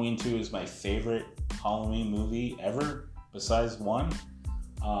 Halloween 2 is my favorite Halloween movie ever, besides 1.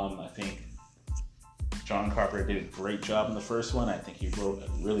 I think John Carpenter did a great job in the first one. I think he wrote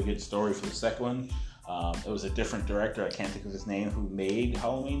a really good story for the second one. It was a different director, I can't think of his name, who made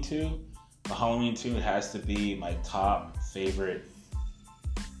Halloween 2. But Halloween 2 has to be my top favorite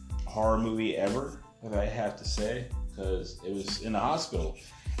horror movie ever, if I have to say, because it was in a hospital.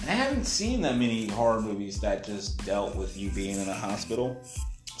 And I haven't seen that many horror movies that just dealt with you being in a hospital.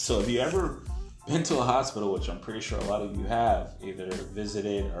 So if you ever been to a hospital, which I'm pretty sure a lot of you have, either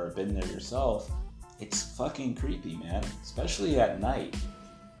visited or been there yourself, it's fucking creepy, man. Especially at night.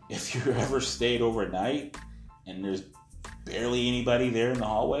 If you ever stayed overnight and there's barely anybody there in the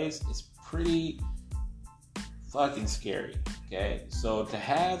hallways, it's pretty fucking scary, okay? So to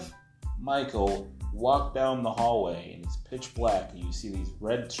have Michael walk down the hallway and it's pitch black and you see these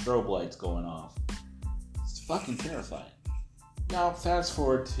red strobe lights going off, it's fucking terrifying. Now, fast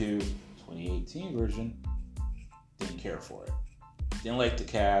forward to 2018 version, didn't care for it. Didn't like the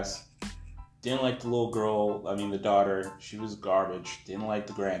cast, didn't like the little girl, the daughter, she was garbage. Didn't like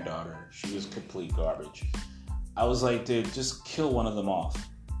the granddaughter, she was complete garbage. I was like, dude, just kill one of them off.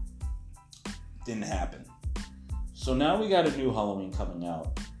 Didn't happen. So now we got a new Halloween coming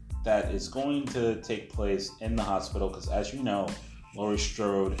out that is going to take place in the hospital because, as you know, Laurie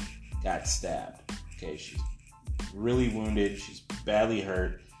Strode got stabbed. Okay, she's really wounded. She's badly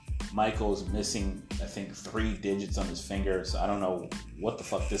hurt. Michael's missing, I think, 3 digits on his finger, so I don't know what the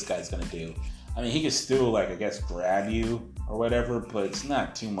fuck this guy's gonna do. I mean, he could still, grab you or whatever, but it's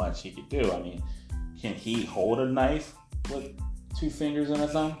not too much he could do. I mean, can he hold a knife with 2 fingers and a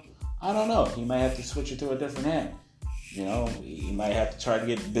thumb? I don't know. He might have to switch it to a different hand. You know, he might have to try to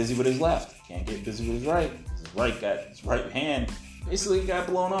get busy with his left. Can't get busy with his right. His right hand basically got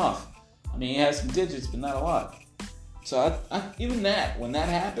blown off. I mean, he has some digits, but not a lot. So even that, when that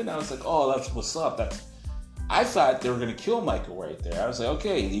happened, I was like, oh, that's what's up. I thought they were going to kill Michael right there. I was like,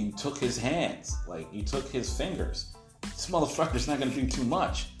 okay, you took his hands. You took his fingers. This motherfucker's not going to do too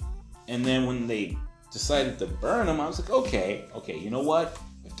much. And then when they decided to burn him, I was like, okay, you know what?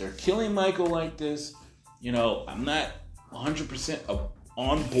 If they're killing Michael like this, you know, I'm not 100%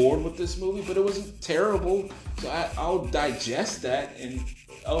 on board with this movie, but it wasn't terrible. So I'll digest that and,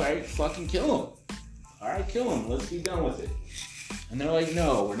 all right, fucking kill him. All right, kill him. Let's be done with it. And they're like,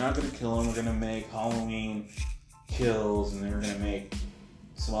 no, we're not going to kill him. We're going to make Halloween Kills, and then we're going to make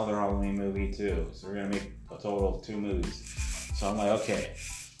some other Halloween movie too. So we're going to make a total of 2 movies. So I'm like, okay,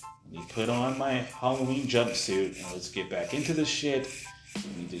 let me put on my Halloween jumpsuit and let's get back into this shit.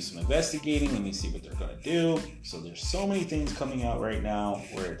 Let me do some investigating. Let me see what they're going to do. So there's so many things coming out right now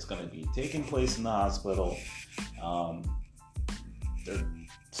where it's going to be taking place in the hospital. They're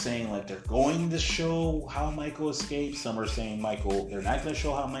saying they're going to show how Michael escaped. Some are saying they're not going to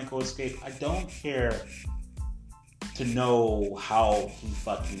show how Michael escaped. I don't care to know how he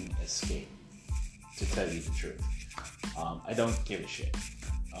fucking escaped, to tell you the truth. I don't give a shit.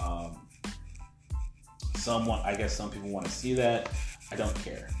 I guess some people want to see that. I don't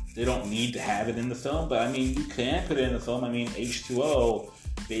care. They don't need to have it in the film, but I mean, you can put it in the film. I mean, H2O,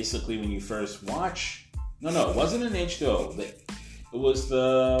 basically when you first watch... No, it wasn't an H2O. It was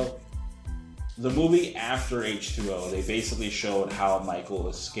the movie after H2O. They basically showed how Michael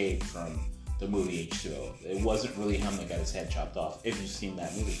escaped from the movie H2O. It wasn't really him that got his head chopped off, if you've seen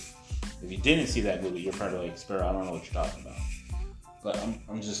that movie. If you didn't see that movie, you're probably like, Sparrow, I don't know what you're talking about. But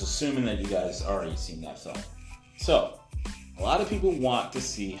I'm just assuming that you guys already seen that film. So, a lot of people want to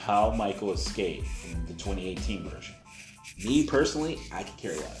see how Michael escaped in the 2018 version. Me, personally, I could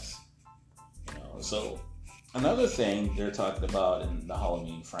care less. You know, so another thing they're talking about in the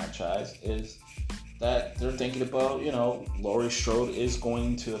Halloween franchise is that they're thinking about, Laurie Strode is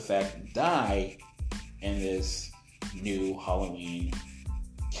going to, in fact, die in this new Halloween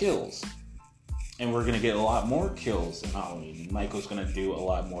Kills. And we're going to get a lot more kills in Halloween. Michael's going to do a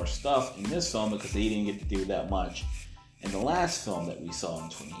lot more stuff in this film because he didn't get to do that much in the last film that we saw in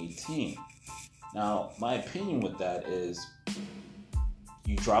 2018. Now, my opinion with that is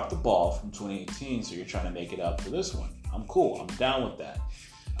you dropped the ball from 2018, so you're trying to make it up for this one. I'm cool. I'm down with that.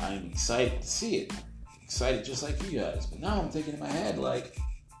 I'm excited to see it. Excited just like you guys. But now I'm thinking in my head, like,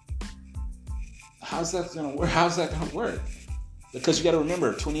 how's that gonna work? How's that gonna work? Because you got to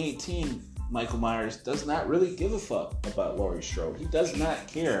remember, 2018, Michael Myers does not really give a fuck about Laurie Strode. He does not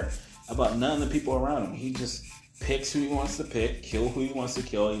care about none of the people around him. He just picks who he wants to pick, kill who he wants to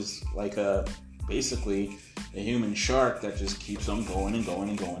kill. He's like basically a human shark that just keeps on going and going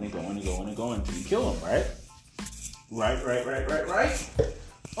and going and going and going and going until you kill him, right? Right.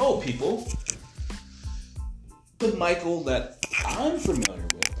 Oh, people. The Michael that I'm familiar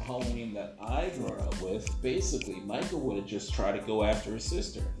with, the Halloween that I grew up with, basically, Michael would have just tried to go after his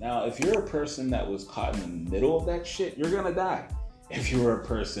sister. Now, if you're a person that was caught in the middle of that shit, you're gonna die. If you were a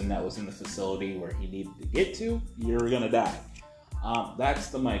person that was in the facility where he needed to get to, you're gonna die. That's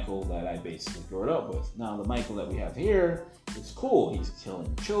the Michael that I basically grew up with. Now, the Michael that we have here is cool. He's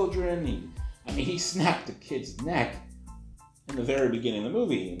killing children. He snapped the kid's neck in the very beginning of the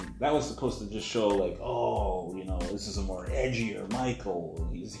movie. And that was supposed to just show, like, oh, this is a more edgier Michael.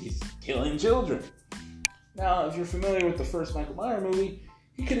 He's killing children. Now, if you're familiar with the first Michael Myers movie,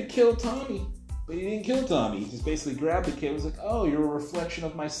 he could have killed Tommy, but he didn't kill Tommy. He just basically grabbed the kid and was like, oh, you're a reflection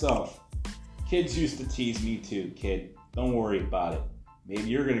of myself. Kids used to tease me too, kid. Don't worry about it. Maybe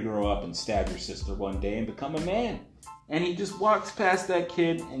you're going to grow up and stab your sister one day and become a man. And he just walks past that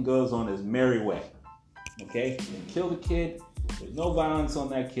kid and goes on his merry way. Okay? He didn't kill the kid. There's no violence on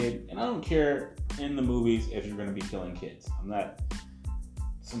that kid. And I don't care in the movies if you're going to be killing kids. I'm not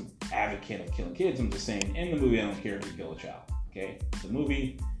some advocate of killing kids. I'm just saying, in the movie, I don't care if you kill a child. Okay? The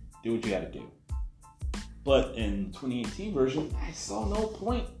movie, do what you got to do. But in 2018 version, I saw no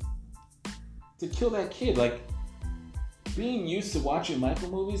point to kill that kid. Like, being used to watching Michael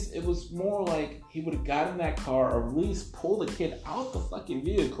movies, it was more like he would have gotten in that car or at least pulled the kid out the fucking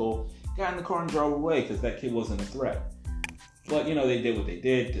vehicle, got in the car and drove away because that kid wasn't a threat. But, they did what they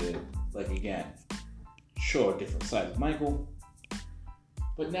did to, like, again, show a different side of Michael.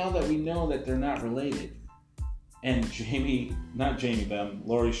 But now that we know that they're not related, and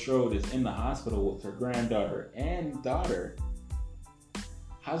Laurie Strode is in the hospital with her granddaughter and daughter,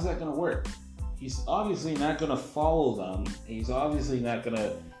 how's that going to work? He's obviously not going to follow them. He's obviously not going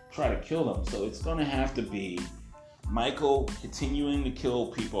to try to kill them. So it's going to have to be Michael continuing to kill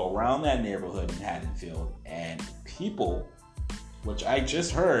people around that neighborhood in Haddonfield, and people, which I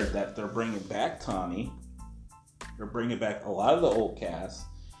just heard that they're bringing back Tommy. They're bringing back a lot of the old cast.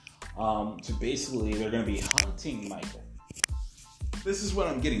 To basically, they're going to be hunting Michael. This is what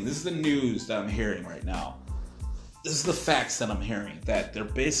I'm getting. This is the news that I'm hearing right now. This is the facts that I'm hearing, that they're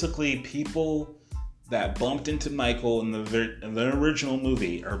basically people that bumped into Michael in the original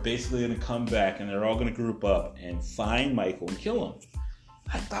movie are basically going to come back, and they're all going to group up and find Michael and kill him.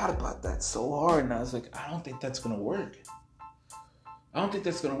 I thought about that so hard, and I was like, I don't think that's going to work.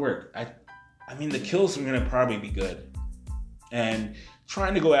 I mean, the kills are going to probably be good. And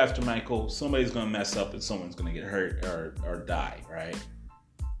trying to go after Michael, somebody's going to mess up and someone's going to get hurt or die, right?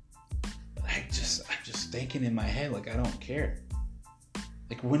 I'm just thinking in my head, like, I don't care.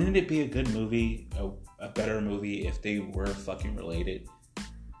 Like, wouldn't it be a good movie, a better movie if they were fucking related?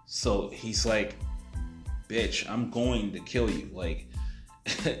 So he's like, bitch, I'm going to kill you. Like,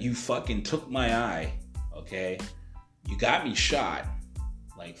 you fucking took my eye, okay? You got me shot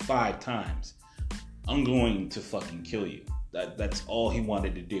like 5 times. I'm going to fucking kill you. That's all he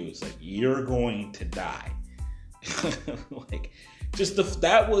wanted to do. It's like, you're going to die. Like,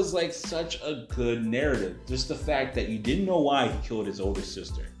 that was like such a good narrative. Just the fact that you didn't know why he killed his older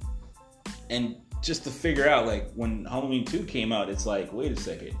sister. And just to figure out, like, when Halloween 2 came out, it's like, wait a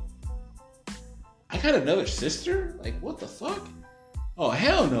second. I got another sister? Like, what the fuck? Oh,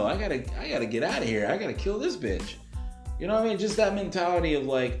 hell no. I gotta get out of here. I gotta kill this bitch. You know what I mean? Just that mentality of,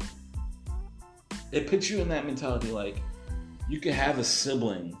 like, it puts you in that mentality, like, you could have a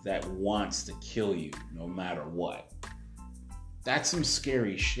sibling that wants to kill you no matter what. That's some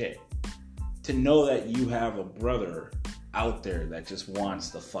scary shit. To know that you have a brother out there that just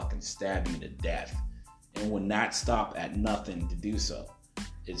wants to fucking stab you to death and will not stop at nothing to do so.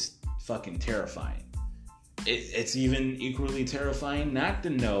 It's fucking terrifying. It's even equally terrifying not to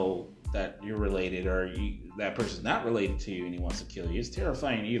know that you're related or that person's not related to you and he wants to kill you. It's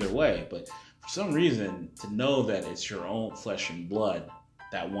terrifying either way, but for some reason, to know that it's your own flesh and blood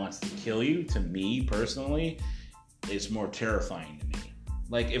that wants to kill you, to me personally, is more terrifying to me.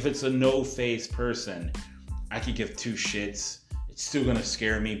 Like, if it's a no-face person, I could give 2 shits. It's still gonna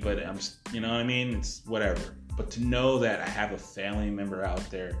scare me, but you know what I mean? It's whatever. But to know that I have a family member out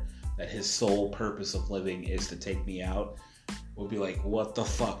there that his sole purpose of living is to take me out, would be like, what the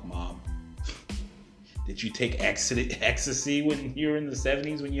fuck, Mom? Did you take ecstasy when you were in the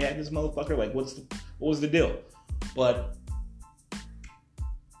 70s when you had this motherfucker? Like, what was the deal? But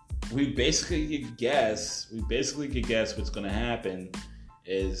we basically could guess what's going to happen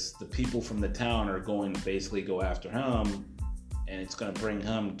is the people from the town are going to basically go after him, and it's going to bring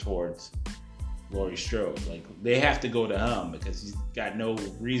him towards Laurie Strode. Like, they have to go to him because he's got no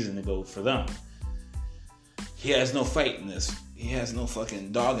reason to go for them. He has no fight in this. He has no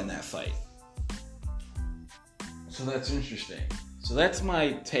fucking dog in that fight. So that's interesting. So that's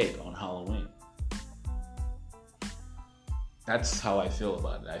my take on Halloween. That's how I feel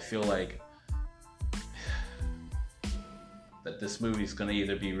about it. I feel like that this movie's going to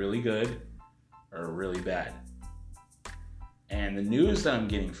either be really good or really bad. And the news that I'm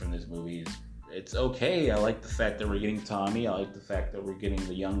getting from this movie is it's okay. I like the fact that we're getting Tommy. I like the fact that we're getting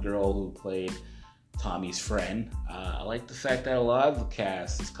the young girl who played Tommy's friend. I like the fact that a lot of the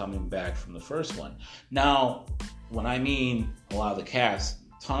cast is coming back from the first one. Now, when I mean a lot of the cast,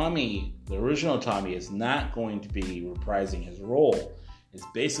 Tommy, the original Tommy, is not going to be reprising his role. It's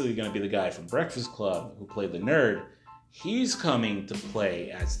basically going to be the guy from Breakfast Club who played the nerd. He's coming to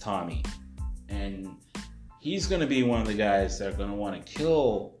play as Tommy. And he's going to be one of the guys that are going to want to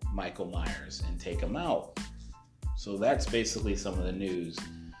kill Michael Myers and take him out. So that's basically some of the news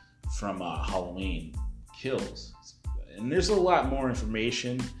from Halloween Kills. And there's a lot more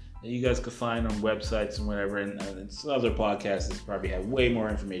information that you guys could find on websites and whatever, and other podcasts that probably have way more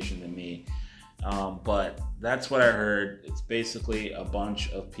information than me. But that's what I heard. It's basically a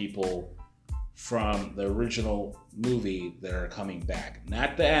bunch of people from the original movie that are coming back.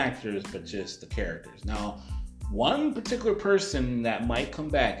 Not the actors, but just the characters. Now, one particular person that might come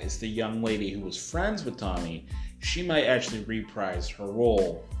back is the young lady who was friends with Tommy. She might actually reprise her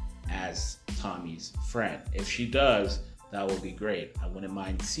role as Tommy's friend. If she does, that would be great. I wouldn't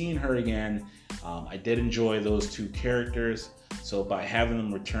mind seeing her again. I did enjoy those two characters, so by having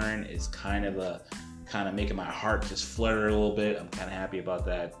them return is kind of making my heart just flutter a little bit. I'm kind of happy about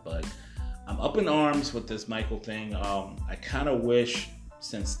that, but I'm up in arms with this Michael thing. I kind of wish,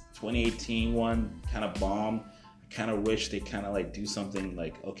 since 2018 one kind of bombed, I kind of wish they kind of like do something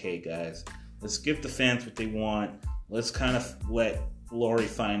like, okay guys, let's give the fans what they want. Let's kind of let Laurie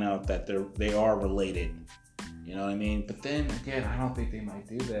find out that they are related. You know what I mean? But then again, I don't think they might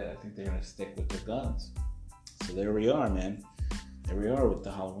do that. I think they're gonna stick with their guns. So there we are, man. There we are with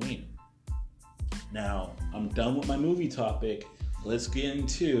the Halloween. Now, I'm done with my movie topic. Let's get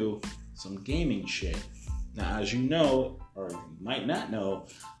into some gaming shit. Now, as you know, or you might not know,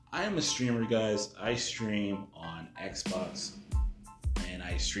 I am a streamer, guys. I stream on Xbox, and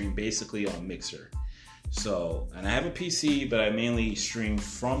I stream basically on Mixer. So, and I have a PC, but I mainly stream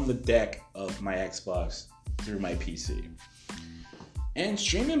from the deck of my Xbox through my PC. And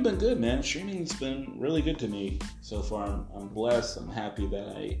streaming been good, man. Streaming's been really good to me so far. I'm blessed. I'm happy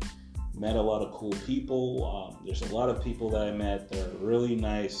that I met a lot of cool people. There's a lot of people that I met that are really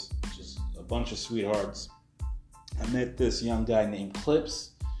nice, just a bunch of sweethearts. I met this young guy named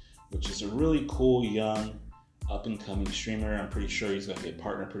Clips, which is a really cool young up-and-coming streamer. I'm pretty sure he's going to be a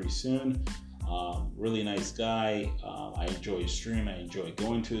partner pretty soon. Really nice guy. I enjoy his stream. I enjoy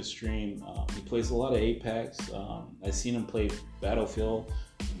going to his stream. He plays a lot of Apex. I've seen him play Battlefield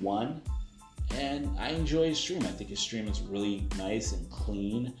 1, and I enjoy his stream. I think his stream is really nice and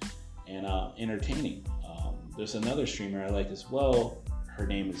clean and entertaining. There's another streamer I like as well. Her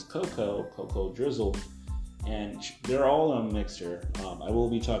name is Coco Drizzle, and they're all on Mixer. I will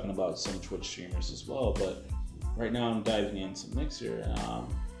be talking about some Twitch streamers as well, but right now I'm diving into Mixer.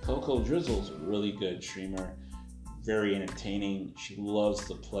 Coco Drizzle's a really good streamer, very entertaining. She loves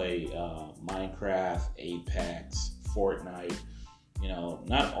to play Minecraft, Apex, Fortnite. You know,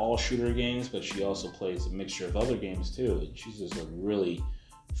 not all shooter games, but she also plays a mixture of other games too. And she's just a really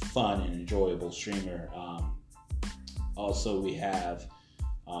fun and enjoyable streamer. Also, we have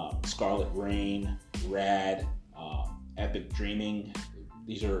Scarlet Rain, Rad, Epic Dreaming.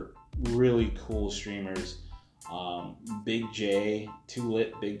 These are really cool streamers. Big J, Too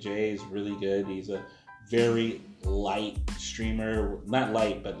Lit Big J is really good. He's a very light streamer, not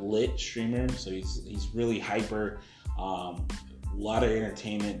light, but lit streamer. So he's really hyper. A lot of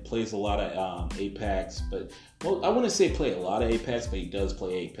entertainment, plays a lot of Apex, but well, I wouldn't say play a lot of Apex, but he does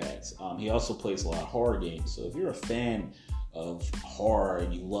play Apex. He also plays a lot of horror games. So if you're a fan of horror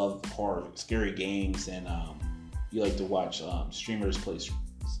and you love horror, scary games, and you like to watch streamers play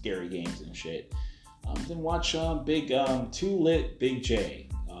scary games and shit, then watch Too Lit Big J.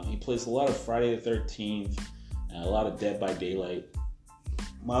 He plays a lot of Friday the 13th and a lot of Dead by Daylight.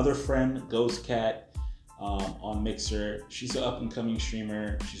 My other friend, Ghost Cat, on Mixer. She's an up-and-coming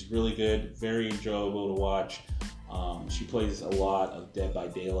streamer. She's really good, very enjoyable to watch. She plays a lot of Dead by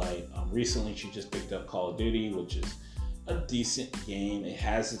Daylight. Recently, she just picked up Call of Duty, which is a decent game. It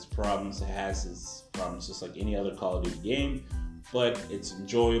has its problems. Just like any other Call of Duty game, but it's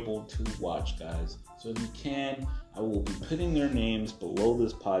enjoyable to watch, guys. So if you can, I will be putting their names below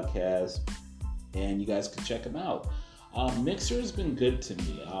this podcast, and you guys can check them out. Mixer has been good to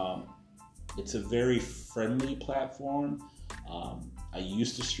me. It's a very friendly platform. I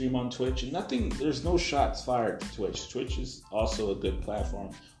used to stream on Twitch, and there's no shots fired to Twitch. Twitch is also a good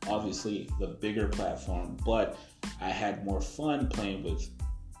platform, obviously the bigger platform, but I had more fun playing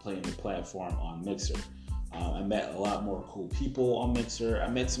the platform on Mixer. I met a lot more cool people on Mixer. I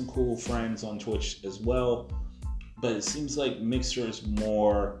met some cool friends on Twitch as well, but it seems like Mixer is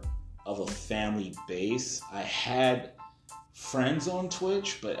more of a family base. I had friends on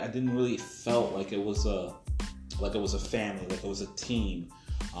Twitch, but I didn't really felt like it was a family, like it was a team,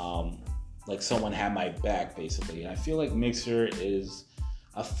 like someone had my back, basically. And I feel like Mixer is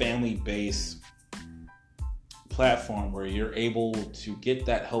a family-based platform where you're able to get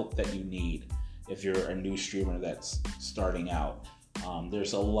that help that you need if you're a new streamer that's starting out.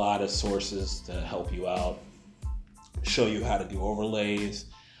 There's a lot of sources to help you out, show you how to do overlays.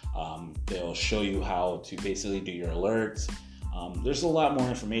 They'll show you how to basically do your alerts. There's a lot more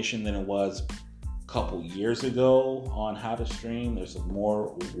information than it was couple years ago on how to stream. There's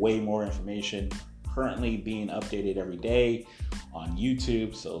way more information currently being updated every day on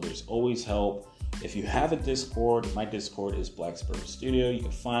YouTube, so there's always help. If you have a Discord, my Discord is Black Sparrow Studio. You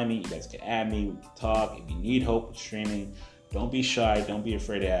can find me, you guys can add me, we can talk. If you need help with streaming, don't be shy, don't be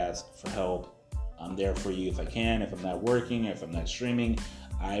afraid to ask for help. I'm there for you if I can. If I'm not working, if I'm not streaming,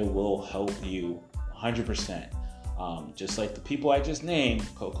 I will help you 100%. Just like the people I just named,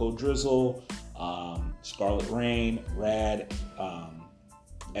 Coco Drizzle, Scarlet Rain, Rad,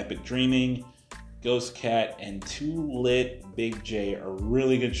 Epic Dreaming, Ghost Cat, and Too Lit Big J are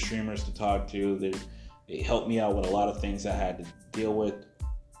really good streamers to talk to. They helped me out with a lot of things I had to deal with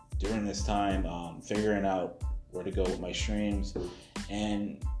during this time, figuring out where to go with my streams,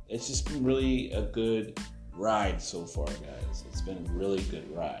 and it's just been really a good ride so far, guys. It's been a really good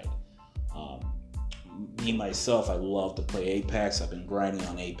ride. Me, myself, I love to play Apex. I've been grinding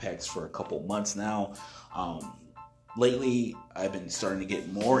on Apex for a couple months now. Lately, I've been starting to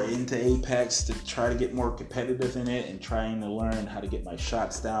get more into Apex to try to get more competitive in it and trying to learn how to get my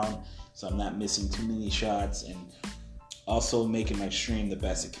shots down so I'm not missing too many shots, and also making my stream the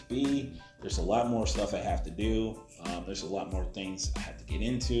best it could be. There's a lot more stuff I have to do. There's a lot more things I have to get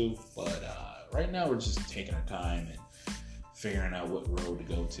into, but right now we're just taking our time and figuring out which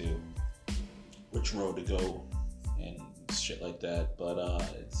road to go and shit like that. But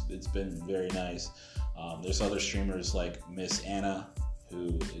it's been very nice. There's other streamers like Miss Anna,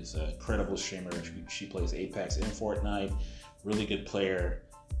 who is a credible streamer. She plays Apex and Fortnite. Really good player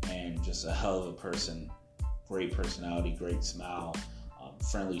and just a hell of a person. Great personality, great smile,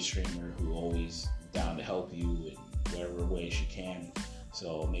 friendly streamer who always down to help you in whatever way she can.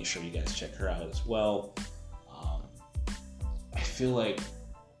 So make sure you guys check her out as well. I feel like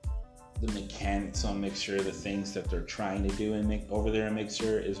the mechanics on Mixer, the things that they're trying to do over there in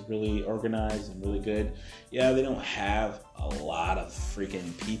Mixer is really organized and really good. Yeah, they don't have a lot of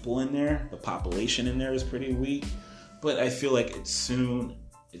freaking people in there. The population in there is pretty weak, but I feel like it's going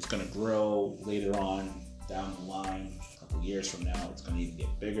to grow later on down the line. A couple years from now, it's going to even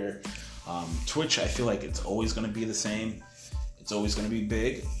get bigger. Twitch, I feel like it's always going to be the same. It's always going to be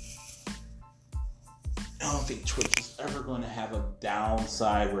big. I don't think Twitch is ever going to have a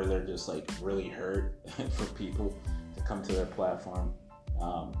downside where they're just like really hurt for people to come to their platform.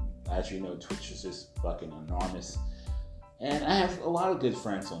 As you know, Twitch is just fucking enormous. And I have a lot of good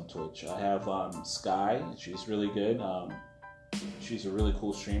friends on Twitch. I have Sky. She's really good. She's a really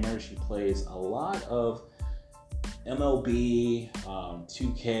cool streamer. She plays a lot of MLB,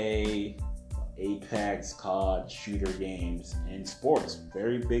 2K, Apex, COD, shooter games, and sports.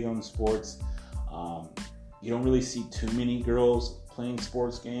 Very big on sports. You don't really see too many girls playing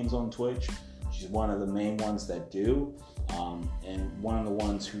sports games on Twitch. She's one of the main ones that do, and one of the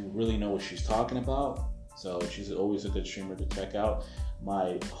ones who really know what she's talking about. So she's always a good streamer to check out.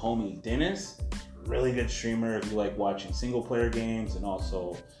 My homie Dennis, really good streamer if you like watching single player games and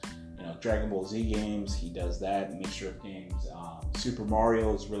also, Dragon Ball Z games. He does that, mixture of games. Super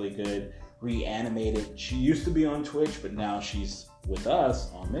Mario is really good. Reanimated. She used to be on Twitch, but now she's with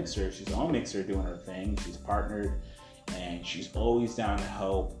us on Mixer. She's on Mixer doing her thing. She's partnered, and she's always down to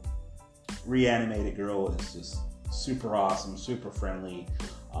help. Reanimated girl is just super awesome, super friendly.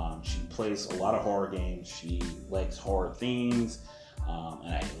 She plays a lot of horror games. She likes horror themes,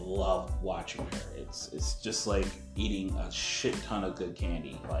 and I love watching her. It's just like eating a shit ton of good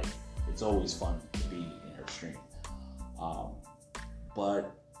candy. Like, it's always fun to be in her stream.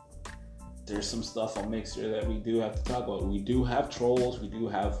 But there's some stuff on Mixer that we do have to talk about. We do have trolls. We do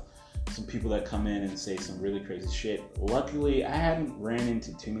have some people that come in and say some really crazy shit. Luckily, I haven't ran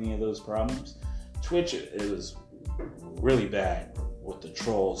into too many of those problems. Twitch, it was really bad with the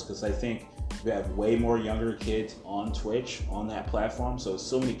trolls, because I think we have way more younger kids on Twitch, on that platform.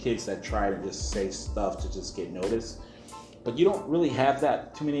 So many kids that try to just say stuff to just get noticed. But you don't really have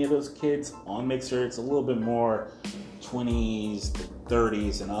that too many of those kids on Mixer. It's a little bit more 20s to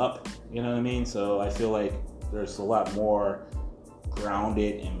 30s and up, you know what I mean? So I feel like there's a lot more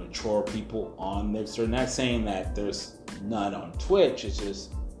grounded and mature people on Mixer. Not saying that there's none on Twitch. It's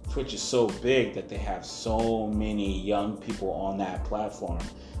just Twitch is so big that they have so many young people on that platform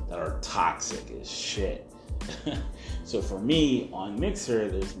that are toxic as shit. So for me, on Mixer,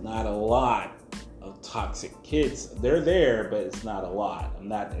 there's not a lot of toxic kids. They're there, but it's not a lot. I'm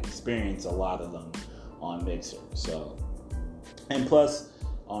not experiencing a lot of them on Mixer. So, and plus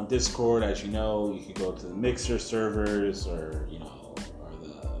on Discord, as you know, you can go to the Mixer servers or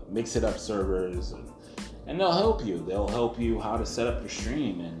the Mix It Up servers, and they'll help you. They'll help you how to set up your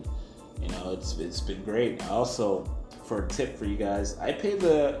stream, and it's been great. Also, for a tip for you guys, I pay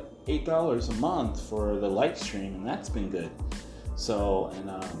the $8 a month for the light stream, and that's been good. So, and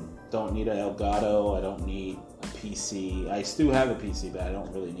don't need an Elgato. I don't need a PC. I still have a PC, but I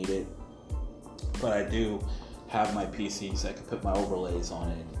don't really need it. But I do have my PC, so I can put my overlays on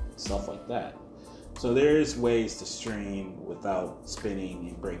it, stuff like that. So there's ways to stream without spinning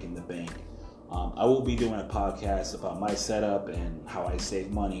and breaking the bank. I will be doing a podcast about my setup and how I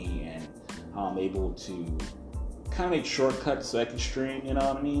save money and how I'm able to kind of make shortcuts so I can stream, you know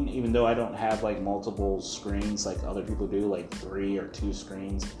what I mean? Even though I don't have like multiple screens like other people do, like 3 or 2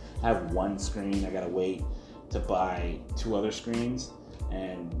 screens. I have 1 screen. I gotta wait to buy 2 other screens,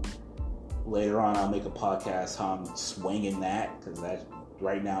 and later on I'll make a podcast how I'm swinging that, because that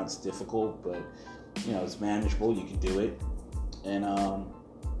right now it's difficult, but it's manageable. You can do it. And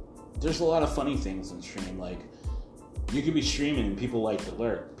there's a lot of funny things in stream. Like, you could be streaming and people like to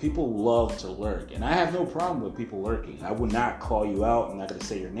lurk. People love to lurk, and I have no problem with people lurking. I would not call you out. I'm not going to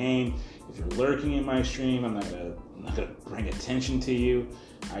say your name. If you're lurking in my stream, I'm not going to bring attention to you.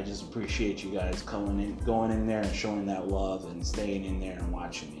 I just appreciate you guys going in there and showing that love and staying in there and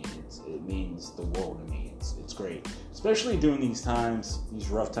watching me. It means the world to me. It's great, especially during these times, these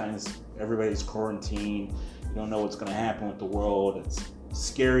rough times. Everybody's quarantined. You don't know what's going to happen with the world. It's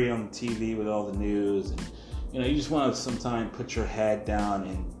scary on TV with all the news, and you just want to sometimes put your head down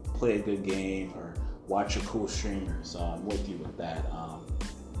and play a good game or watch a cool streamer. So I'm with you with that.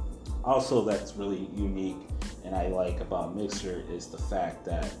 Also, that's really unique and I like about Mixer is the fact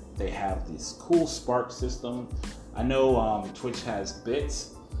that they have this cool Spark system. I know Twitch has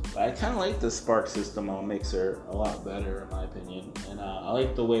bits, but I kind of like the Spark system on Mixer a lot better in my opinion. And I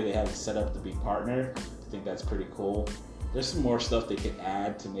like the way they have it set up to be partner. I think that's pretty cool. There's some more stuff they could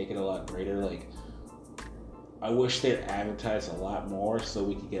add to make it a lot greater. Like, I wish they'd advertise a lot more so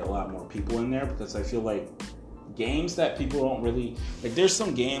we could get a lot more people in there, because I feel like games that people don't really like, there's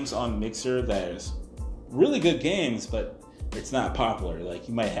some games on Mixer that is really good games, but it's not popular. Like,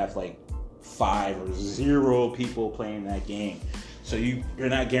 you might have like 5 or 0 people playing that game, so you're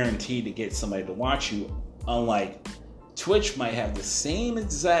not guaranteed to get somebody to watch you. Unlike Twitch might have the same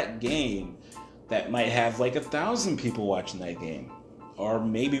exact game that might have like 1,000 people watching that game, or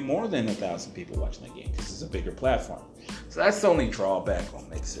maybe more than 1,000 people watching that game, because it's a bigger platform. So that's the only drawback on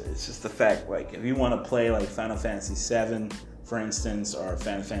Mixer. It's just the fact, like, if you want to play like Final Fantasy 7, for instance, or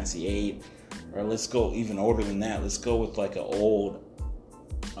Final Fantasy 8, or let's go even older than that. Let's go with like an old,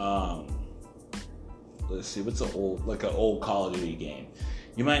 let's see, what's an old Call of Duty game.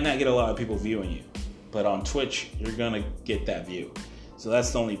 You might not get a lot of people viewing you, but on Twitch, you're gonna get that view. So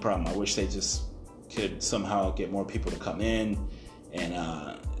that's the only problem. I wish they just could somehow get more people to come in, and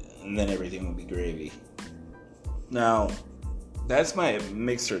then everything would be gravy. Now, that's my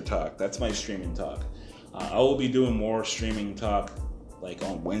Mixer talk. That's my streaming talk. I will be doing more streaming talk like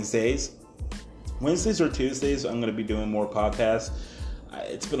on Wednesdays or Tuesdays. I'm going to be doing more podcasts.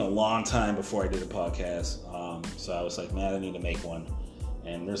 It's been a long time before I did a podcast, so I was like, man, I need to make one.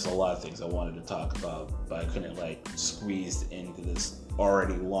 And there's a lot of things I wanted to talk about, but I couldn't like squeeze into this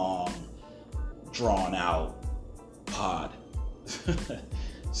already long, drawn out pod.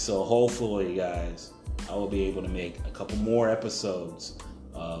 So hopefully, guys, I will be able to make a couple more episodes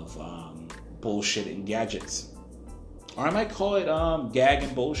of bullshit and gadgets. Or I might call it gag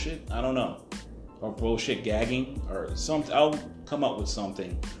and bullshit. I don't know. Or bullshit gagging or something. I'll come up with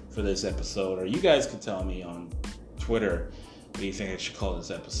something for this episode. Or you guys can tell me on Twitter what do you think I should call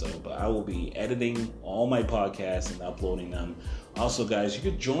this episode. But I will be editing all my podcasts and uploading them. Also, guys, you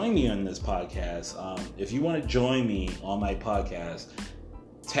could join me on this podcast. If you want to join me on my podcast,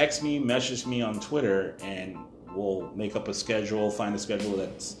 text me, message me on Twitter, and we'll make up a schedule, find a schedule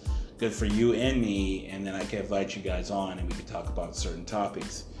that's good for you and me, and then I can invite you guys on and we can talk about certain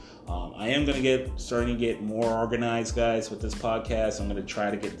topics. I am going to starting to get more organized, guys, with this podcast. I'm going to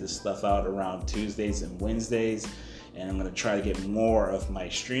try to get this stuff out around Tuesdays and Wednesdays, and I'm going to try to get more of my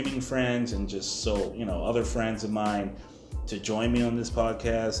streaming friends and just other friends of mine to join me on this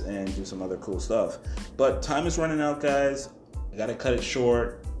podcast and do some other cool stuff. But time is running out, guys. I got to cut it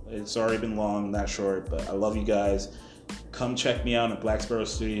short. It's already been long, not short, but I love you guys. Come check me out at Black Sparrow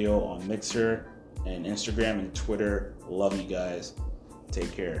Studio on Mixer and Instagram and Twitter. Love you guys.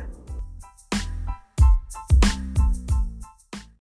 Take care.